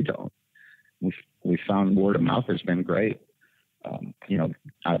 or we don't. We found word of mouth has been great.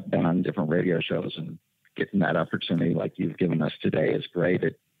 I've been on different radio shows, and getting that opportunity like you've given us today is great.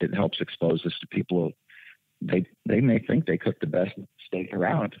 It helps expose us to people. They may think they cook the best steak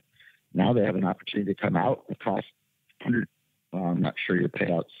around. Now they have an opportunity to come out. It costs $100. I'm not sure your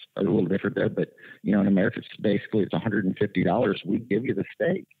payouts are a little different there, but in America, it's $150. We give you the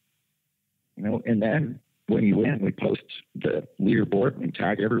steak, and then when you win, we post the leaderboard and we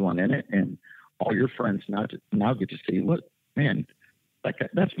tag everyone in it, and all your friends now get to see, look, man,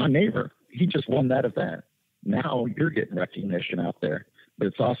 that's my neighbor. He just won that event. Now you're getting recognition out there, but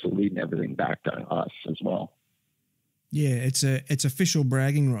it's also leading everything back to us as well. Yeah, it's official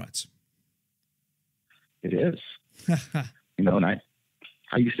bragging rights. It is. And I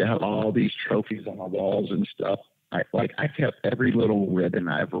used to have all these trophies on my walls and stuff. I kept every little ribbon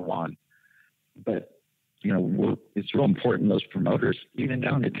I ever won. But, it's real important, those promoters, even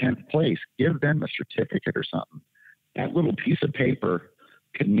down to 10th place, give them a certificate or something. That little piece of paper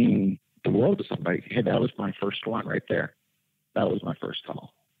could mean the world to somebody. Hey, that was my first one right there. That was my first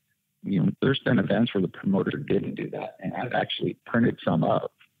call. There's been events where the promoter didn't do that. And I've actually printed some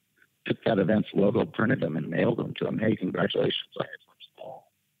up, took that event's logo, printed them, and mailed them to them. Hey, congratulations on your first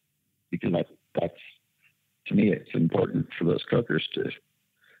call. Because that's, to me, it's important for those cookers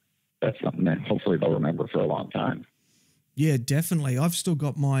that's something that hopefully they'll remember for a long time. Yeah, definitely. I've still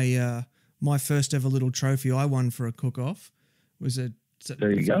got my my first ever little trophy I won for a cook-off.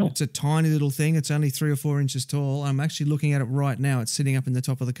 There you go. It's a tiny little thing. It's only 3 or 4 inches tall. I'm actually looking at it right now. It's sitting up in the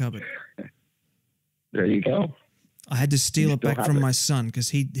top of the cupboard. There you go. I had to steal it back from my son because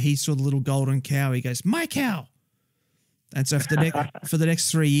he saw the little golden cow. He goes, "My cow!" And so for the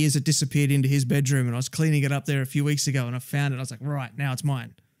next 3 years, it disappeared into his bedroom. And I was cleaning it up there a few weeks ago, and I found it. I was like, right, now it's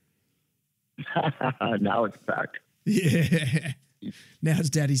mine. Now it's back. Yeah. Now it's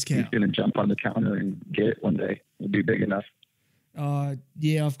Daddy's cow. He's going to jump on the counter and get it one day. It'll be big enough.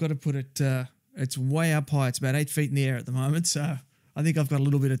 Yeah, I've got to put it, it's way up high. It's about 8 feet in the air at the moment. So I think I've got a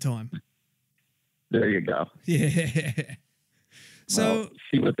little bit of time. There you go. Yeah. So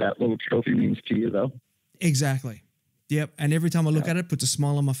see what that little trophy means to you, though. Exactly. Yep. And every time I look at it puts a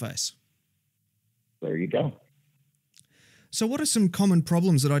smile on my face. There you go. So what are some common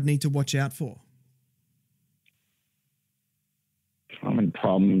problems that I'd need to watch out for? Common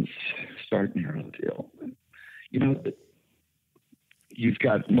problems starting here on the deal. You've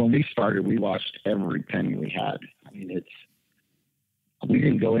got, when we started, we watched every penny we had. I mean, we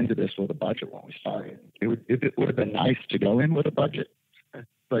didn't go into this with a budget when we started. It would have been nice to go in with a budget,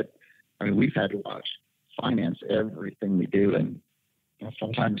 but I mean, we've had to finance everything we do. And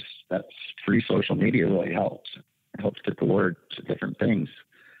sometimes that's free social media really helps. It helps get the word to different things.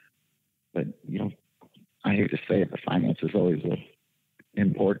 But, I hate to say it, the finance is always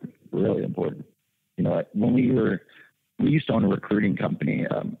important, really important. When we used to own a recruiting company,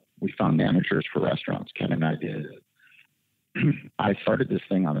 we found managers for restaurants. Ken and I did. I started this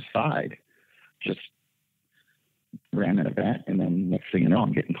thing on the side, just ran an event, and then next thing you know,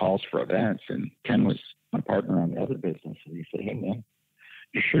 I'm getting calls for events. And Ken was my partner on the other business, and he said, "Hey man,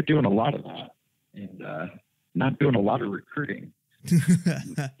 you're sure doing a lot of that, and not doing a lot of recruiting."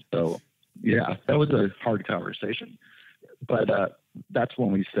 So yeah, that was a hard conversation, but that's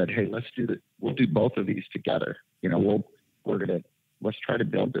when we said, "Hey, we'll do both of these together. Let's try to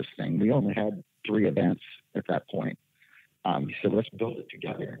build this thing." We only had 3 events at that point. He said, "Let's build it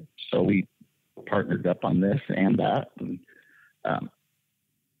together." So we partnered up on this and that. And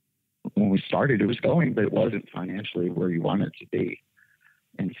when we started, it was going, but it wasn't financially where you want it to be.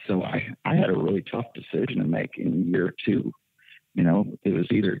 And so I had a really tough decision to make in year 2. It was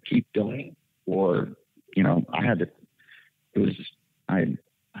either keep doing or, I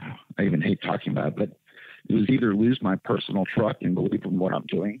even hate talking about it, but it was either lose my personal truck and believe in what I'm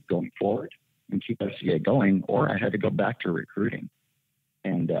doing going forward and keep SCA going, or I had to go back to recruiting.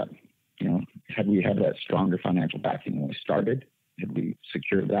 And, had we had that stronger financial backing when we started, had we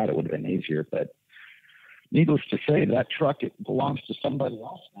secured that, it would have been easier. But needless to say, that truck, it belongs to somebody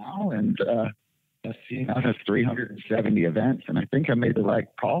else now. And SCA now has 370 events, and I think I made the right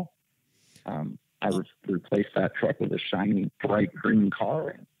call. I replaced that truck with a shiny, bright green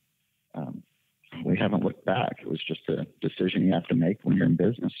car, and we haven't looked back. It was just a decision you have to make when you're in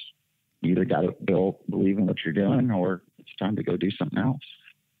business. You either got to believe in what you're doing, or it's time to go do something else.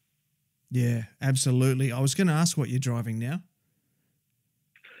 Yeah, absolutely. I was going to ask what you're driving now.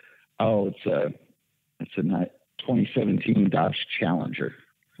 Oh, it's a 2017 Dodge Challenger.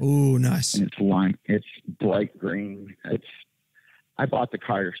 Oh, nice. And it's bright green. I bought the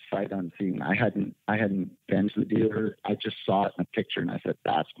car sight unseen. I hadn't been to the dealer. I just saw it in a picture and I said,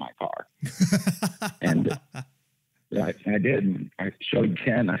 that's my car. And I did. And I showed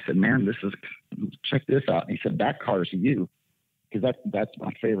Ken. I said, man, check this out. And he said, that car's you. Because that's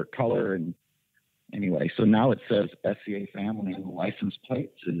my favorite color. And anyway, so now it says SCA family on the license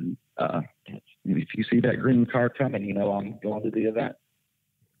plates. And if you see that green car coming, I'm going to the event.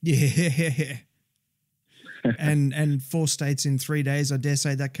 Yeah. and 4 states in 3 days, I dare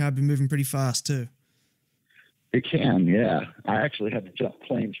say that car be moving pretty fast too. It can, yeah. I actually had to jump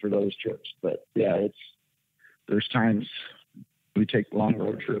planes for those trips. But yeah, there's times we take long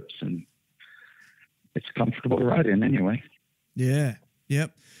road trips and it's comfortable to ride in anyway. Yeah.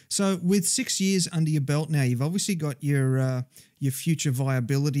 Yep. So with 6 years under your belt now, you've obviously got your future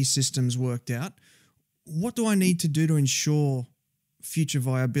viability systems worked out. What do I need to do to ensure future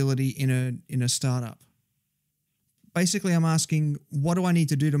viability in a startup? Basically, I'm asking, what do I need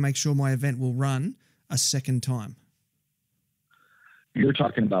to do to make sure my event will run a second time? You're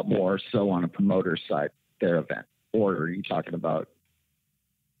talking about more so on a promoter side, their event, or are you talking about?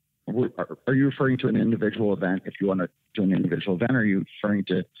 Are you referring to an individual event? If you want to do an individual event, or are you referring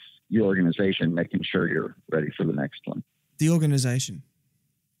to your organization making sure you're ready for the next one? The organization.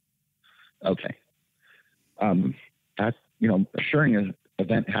 Okay. Assuring an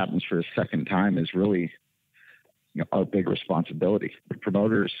event happens for a second time is really our big responsibility. The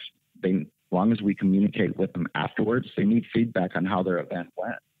promoters, as long as we communicate with them afterwards, they need feedback on how their event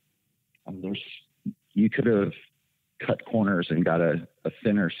went. You could have cut corners and got a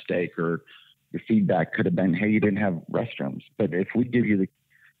thinner steak, or your feedback could have been, hey, you didn't have restrooms. But if we give you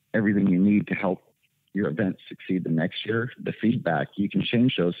everything you need to help your event succeed the next year, the feedback, you can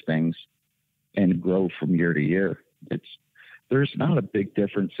change those things and grow from year to year. There's not a big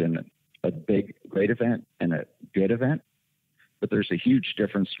difference in a big, great event and a good event, but there's a huge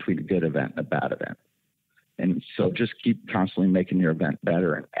difference between a good event and a bad event. And so just keep constantly making your event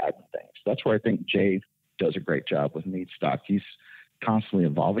better and adding things. That's where I think Jay does a great job with Meat Stock. He's constantly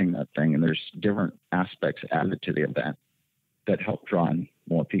evolving that thing, and there's different aspects added to the event that help draw in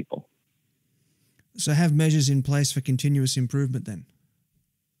more people. So have measures in place for continuous improvement then?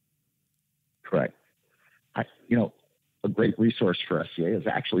 Correct. A great resource for SCA has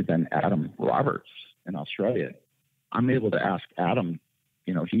actually been Adam Roberts in Australia. I'm able to ask Adam,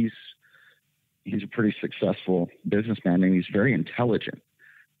 he's a pretty successful businessman and he's very intelligent.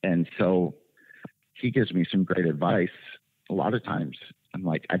 And so he gives me some great advice. A lot of times I'm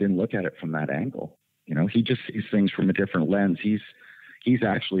like, I didn't look at it from that angle. He just sees things from a different lens. He's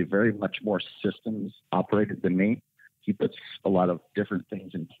actually very much more systems operated than me. He puts a lot of different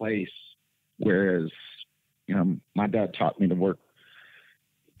things in place. Whereas, my dad taught me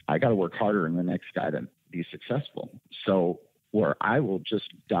I got to work harder than the next guy to be successful. So where I will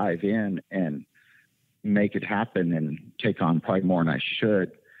just dive in and make it happen and take on probably more than I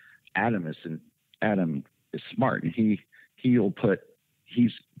should. Adam is smart, and he's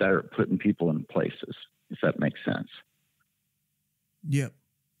better at putting people in places, if that makes sense. Yep.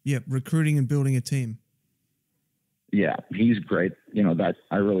 Recruiting and building a team. Yeah, he's great. That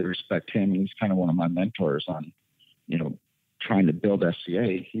I really respect him. He's kind of one of my mentors on, trying to build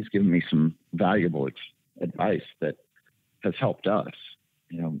SCA. He's given me some valuable advice that has helped us,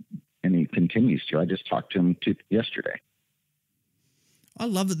 and he continues to. I just talked to him yesterday. I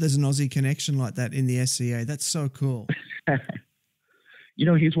love that there's an Aussie connection like that in the SCA. That's so cool.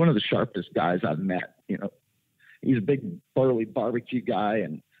 He's one of the sharpest guys I've met. He's a big burly barbecue guy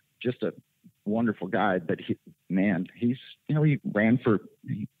and just a wonderful guy, but he ran he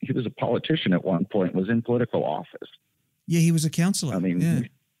was a politician at one point, was in political office. Yeah, he was a councillor.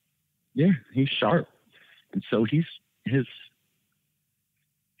 He's sharp. And so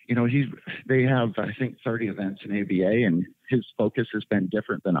they have, I think, 30 events in ABA, and his focus has been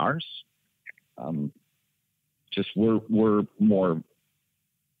different than ours. We're more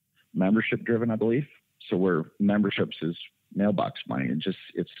membership driven, I believe. So where memberships is mailbox money, and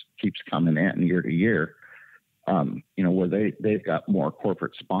it keeps coming in year to year. Where they've got more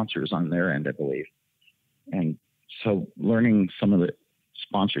corporate sponsors on their end, I believe. And so learning some of the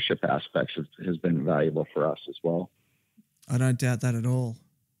sponsorship aspects has been valuable for us as well. I don't doubt that at all.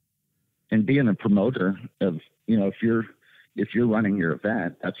 And being a promoter of, if you're running your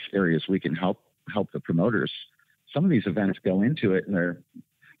event, that's areas we can help the promoters. Some of these events go into it, and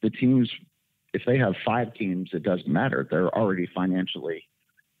the teams, if they have 5 teams, it doesn't matter. They're already financially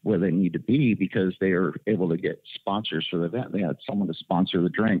where they need to be because they are able to get sponsors for the event. They had someone to sponsor the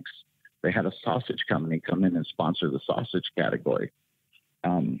drinks. They had a sausage company come in and sponsor the sausage category.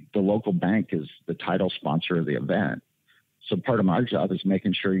 The local bank is the title sponsor of the event. So part of my job is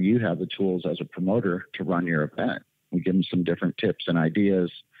making sure you have the tools as a promoter to run your event. We give them some different tips and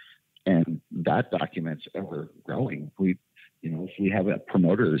ideas, and that documents ever growing. If we have a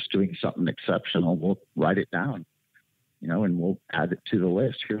promoter that's doing something exceptional, we'll write it down, and we'll add it to the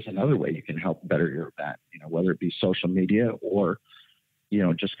list. Here's another way you can help better your event, whether it be social media or,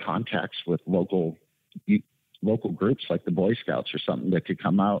 just contacts with local groups like the Boy Scouts or something that could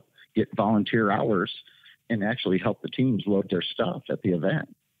come out, get volunteer hours, and actually help the teams load their stuff at the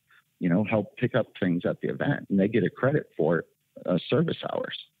event, help pick up things at the event, and they get a credit for service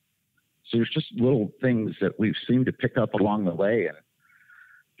hours. So there's just little things that we've seemed to pick up along the way and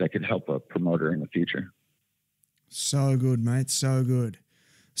that could help a promoter in the future. So good, mate. So good.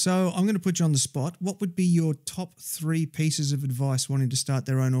 So I'm going to put you on the spot. What would be your top 3 pieces of advice wanting to start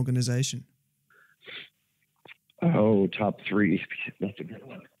their own organization? Oh, top 3. That's a good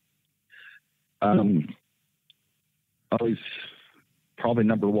one. Always, probably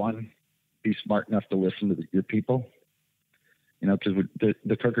number 1, be smart enough to listen to your people. Because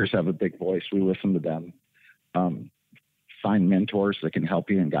the cookers have a big voice. We listen to them. Find mentors that can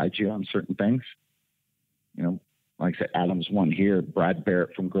help you and guide you on certain things. Like I said, Adam's one here. Brad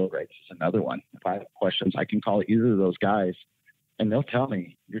Barrett from Grill Rates is another one. If I have questions, I can call either of those guys, and they'll tell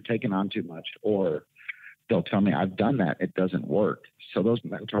me, you're taking on too much, or they'll tell me, I've done that. It doesn't work. So those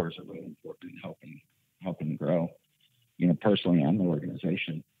mentors are really important in helping grow, personally and the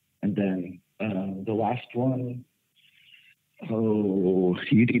organization. And then the last one, you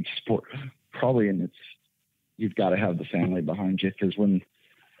need support, probably, and you've got to have the family behind you, because when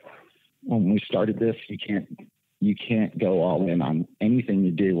we started this, you can't go all in on anything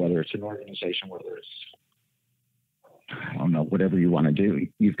you do, whether it's an organization, whether it's, I don't know, whatever you want to do.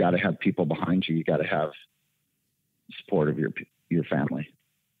 You've got to have people behind you. You got to have support of your family,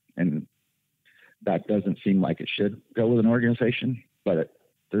 and that doesn't seem like it should go with an organization, but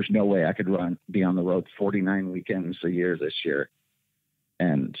there's no way I could be on the road 49 weekends a year this year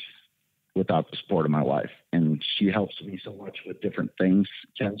and without the support of my wife. And she helps me so much with different things.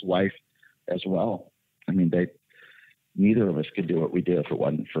 Ken's wife as well. I mean, neither of us could do what we do if it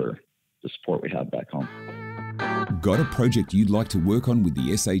wasn't for the support we have back home. Got a project you'd like to work on with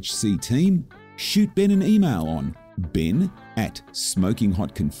the SHC team? Shoot Ben an email on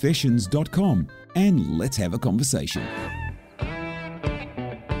ben@smokinghotconfessions.com and let's have a conversation.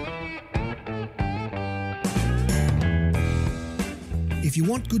 If you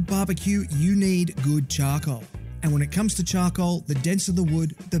want good barbecue, you need good charcoal. And when it comes to charcoal, the denser the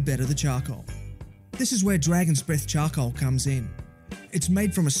wood, the better the charcoal. This is where Dragon's Breath charcoal comes in. It's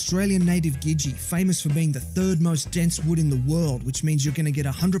made from Australian native Gidgee, famous for being the 3rd most dense wood in the world, which means you're going to get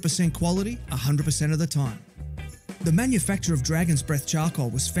 100% quality 100% of the time. The manufacture of Dragon's Breath charcoal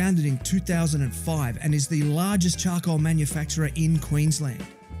was founded in 2005 and is the largest charcoal manufacturer in Queensland.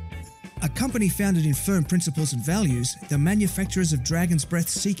 A company founded in firm principles and values, the manufacturers of Dragon's Breath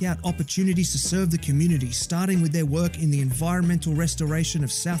seek out opportunities to serve the community, starting with their work in the environmental restoration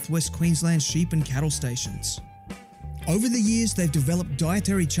of southwest Queensland sheep and cattle stations. Over the years, they've developed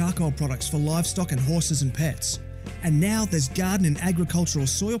dietary charcoal products for livestock and horses and pets. And now there's garden and agricultural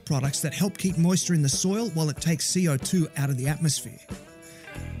soil products that help keep moisture in the soil while it takes CO2 out of the atmosphere.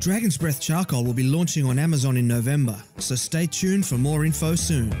 Dragon's Breath charcoal will be launching on Amazon in November, so stay tuned for more info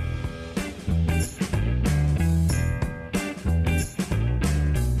soon.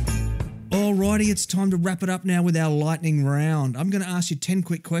 Alrighty, it's time to wrap it up now with our lightning round. I'm going to ask you 10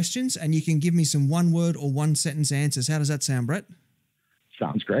 quick questions and you can give me some one-word or one-sentence answers. How does that sound, Brett?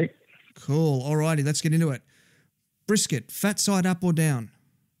 Sounds great. Cool. Alrighty, let's get into it. Brisket, fat side up or down?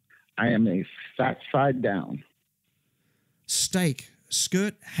 I am a fat side down. Steak,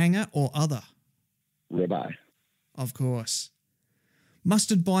 skirt, hanger or other? Ribeye. Of course.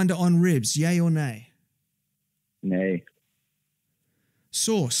 Mustard binder on ribs, yay or nay? Nay.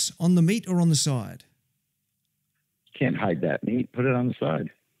 Sauce, on the meat or on the side? Can't hide that meat. Put it on the side.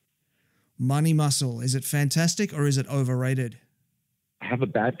 Money muscle, is it fantastic or is it overrated? I have a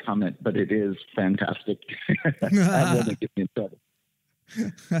bad comment, but it is fantastic. That wouldn't get me in trouble.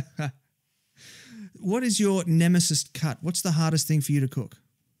 What is your nemesis cut? What's the hardest thing for you to cook?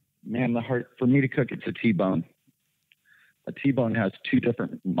 Man, for me to cook, it's a T-bone. A T-bone has 2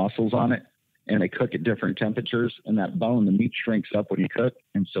 different muscles on it, and they cook at different temperatures. And that bone, the meat shrinks up when you cook,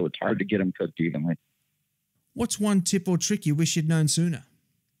 and so it's hard to get them cooked evenly. What's one tip or trick you wish you'd known sooner?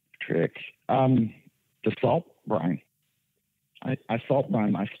 Trick. The salt brine. I salt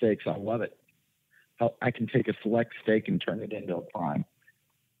brine my steaks. I love it. I can take a select steak and turn it into a prime.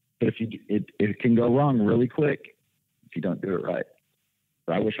 But if it can go wrong really quick if you don't do it right.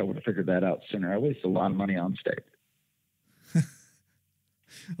 But I wish I would have figured that out sooner. I wasted a lot of money on steak.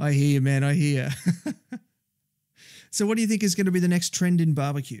 I hear you, man. I hear you. So what do you think is going to be the next trend in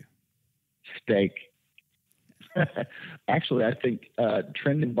barbecue? Steak. Actually, I think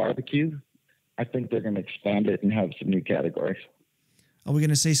trend in barbecue, I think they're going to expand it and have some new categories. Are we going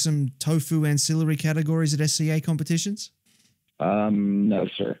to see some tofu ancillary categories at SCA competitions? No,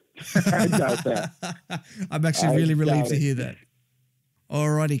 sir. I doubt that. I'm actually really relieved to hear that.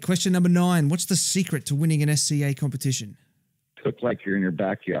 Alrighty, question number 9. What's the secret to winning an SCA competition? Cook like you're in your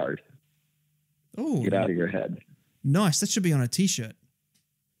backyard. Oh, get out of your head. Nice. That should be on a t-shirt.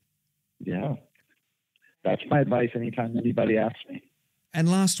 Yeah. That's my advice anytime anybody asks me. And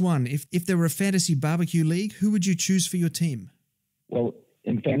last one, if there were a fantasy barbecue league, who would you choose for your team? Well,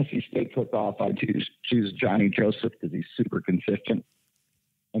 in fantasy steak cook-off, I choose Johnny Joseph because he's super consistent.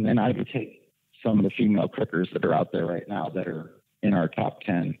 And then I would take some of the female cookers that are out there right now that are in our top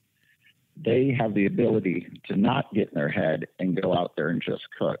 10. They have the ability to not get in their head and go out there and just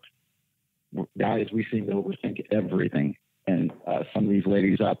cook. Guys, we seem to overthink everything. And some of these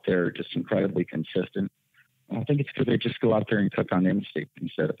ladies out there are just incredibly consistent. And I think it's because they just go out there and cook on instinct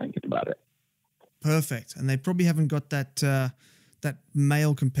instead of thinking about it. Perfect. And they probably haven't got that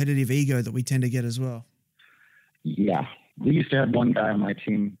male competitive ego that we tend to get as well. Yeah. We used to have one guy on my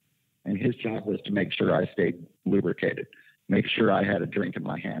team, and his job was to make sure I stayed lubricated, make sure I had a drink in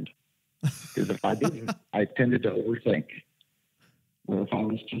my hand. Because if I didn't, I tended to overthink. Well, if I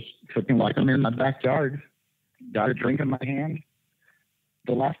was just cooking like I'm in my backyard, got a drink in my hand.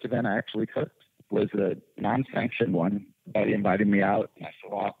 The last event I actually cooked was a non-sanctioned one. Buddy invited me out, and I said,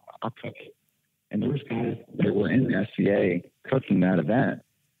 well, I'll cook it. And there was guys that were in the SCA cooking that event.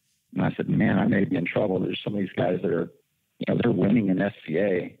 And I said, man, I may be in trouble. There's some of these guys that are, they're winning an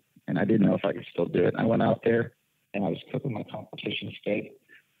SCA, and I didn't know if I could still do it. And I went out there, and I was cooking my competition steak.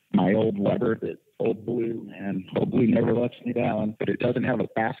 My old Weber, that Old Blue, and Old Blue never lets me down, but it doesn't have a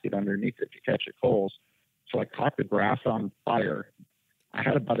basket underneath it to catch the coals. So I caught the grass on fire. I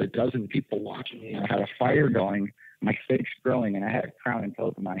had about a dozen people watching me. I had a fire going, my steak's growing, and I had a crown and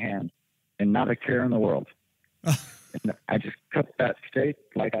coat in my hand, and not a care in the world. And I just cooked that steak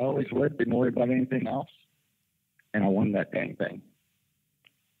like I always would, didn't worry about anything else, and I won that dang thing.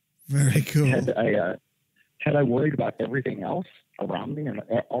 Very cool. Had I worried about everything else around me and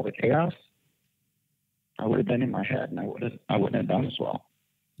all the chaos, I would have been in my head, and I wouldn't have done as well.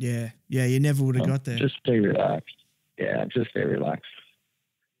 Yeah, you never would have got there. Just stay relaxed. Yeah, just stay relaxed.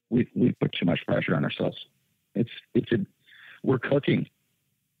 We put too much pressure on ourselves. We're cooking.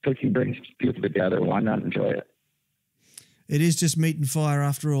 Cooking brings people together. Why not enjoy it? It is just meat and fire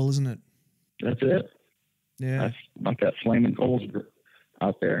after all, isn't it? That's it. Yeah. That's like that flaming coals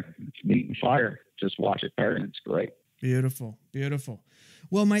out there. It's meat and fire. Just watch it burn. It's great. Beautiful, beautiful.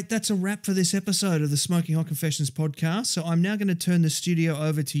 Well, mate, that's a wrap for this episode of the Smoking Hot Confessions podcast. So I'm now going to turn the studio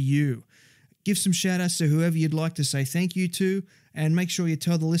over to you. Give some shout outs to whoever you'd like to say thank you to, and make sure you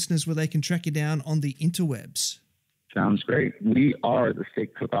tell the listeners where they can track you down on the interwebs. Sounds great. We are the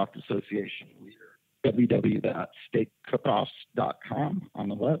Steak Cookoff Association. We are www.steakcookoffs.com on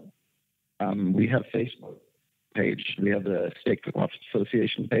the web. We have a Facebook page. We have the Steak Cookoff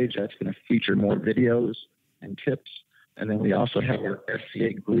Association page. That's going to feature more videos and tips. And then we also have our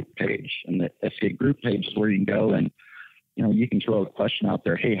SCA group page. And the SCA group page is where you can go and, you can throw a question out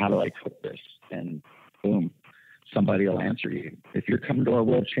there. Hey, how do I cook this? And boom, somebody will answer you. If you're coming to our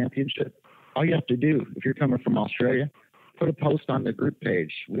World Championship, all you have to do, if you're coming from Australia, put a post on the group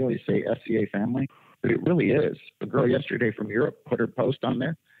page. We always say SCA family, but it really is. A girl yesterday from Europe put her post on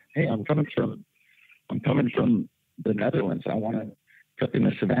there. Hey, I'm coming from the Netherlands. I want to cook in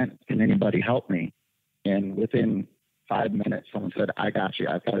this event. Can anybody help me? And within 5 minutes, someone said, I got you.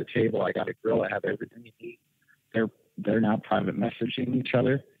 I've got a table. I got a grill. I have everything you need. They're now private messaging each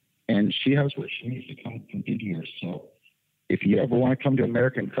other, and she has what she needs to come compete here. So if you ever want to come to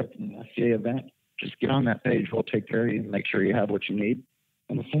America and cook in an SCA event, just get on that page. We'll take care of you and make sure you have what you need.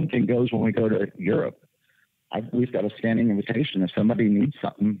 And the same thing goes when we go to Europe. We've got a standing invitation. If somebody needs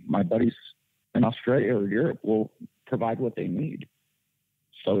something, my buddies in Australia or Europe will provide what they need.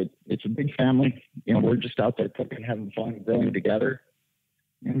 So it's a big family. We're just out there cooking, having fun, grilling together.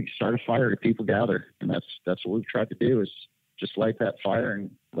 And we start a fire to people gather. And that's what we've tried to do, is just light that fire and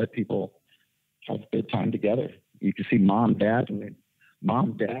let people have a good time together. You can see mom, dad, and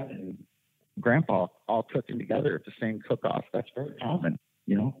grandpa all cooking together at the same cook-off. That's very common.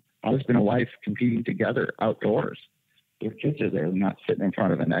 Husband and wife competing together outdoors. Their kids are there, not sitting in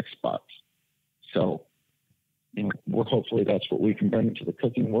front of an Xbox. So we're hopefully that's what we can bring to the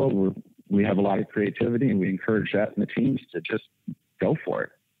cooking world. We have a lot of creativity, and we encourage that in the teams to just go for it.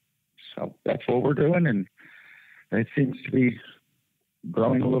 So that's what we're doing, and it seems to be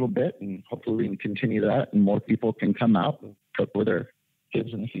growing a little bit, and hopefully we can continue that, and more people can come out and cook with their kids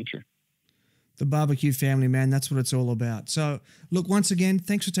in the future. The barbecue family, man, that's what it's all about. So, look, once again,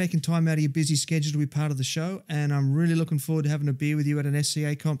 thanks for taking time out of your busy schedule to be part of the show, and I'm really looking forward to having a beer with you at an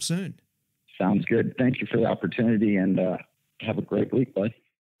SCA comp soon. Sounds good. Thank you for the opportunity, and have a great week, bud.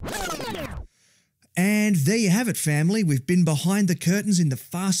 And there you have it, family. We've been behind the curtains in the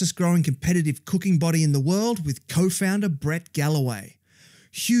fastest growing competitive cooking body in the world with co-founder Brett Gallaway.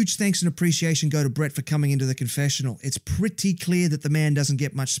 Huge thanks and appreciation go to Brett for coming into the confessional. It's pretty clear that the man doesn't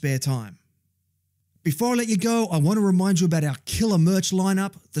get much spare time. Before I let you go, I want to remind you about our killer merch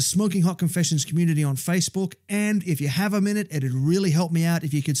lineup, the Smoking Hot Confessions community on Facebook, and if you have a minute, it'd really help me out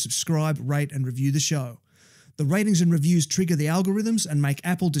if you could subscribe, rate, and review the show. The ratings and reviews trigger the algorithms and make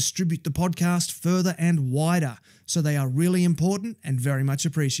Apple distribute the podcast further and wider, so they are really important and very much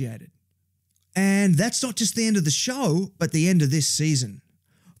appreciated. And that's not just the end of the show, but the end of this season.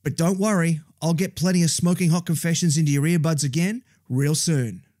 But don't worry, I'll get plenty of Smoking Hot Confessions into your earbuds again real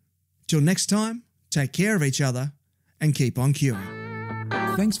soon. Till next time, take care of each other and keep on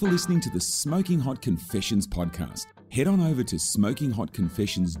queuing. Thanks for listening to the Smoking Hot Confessions podcast. Head on over to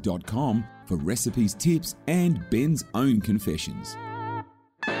smokinghotconfessions.com for recipes, tips, and Ben's own confessions.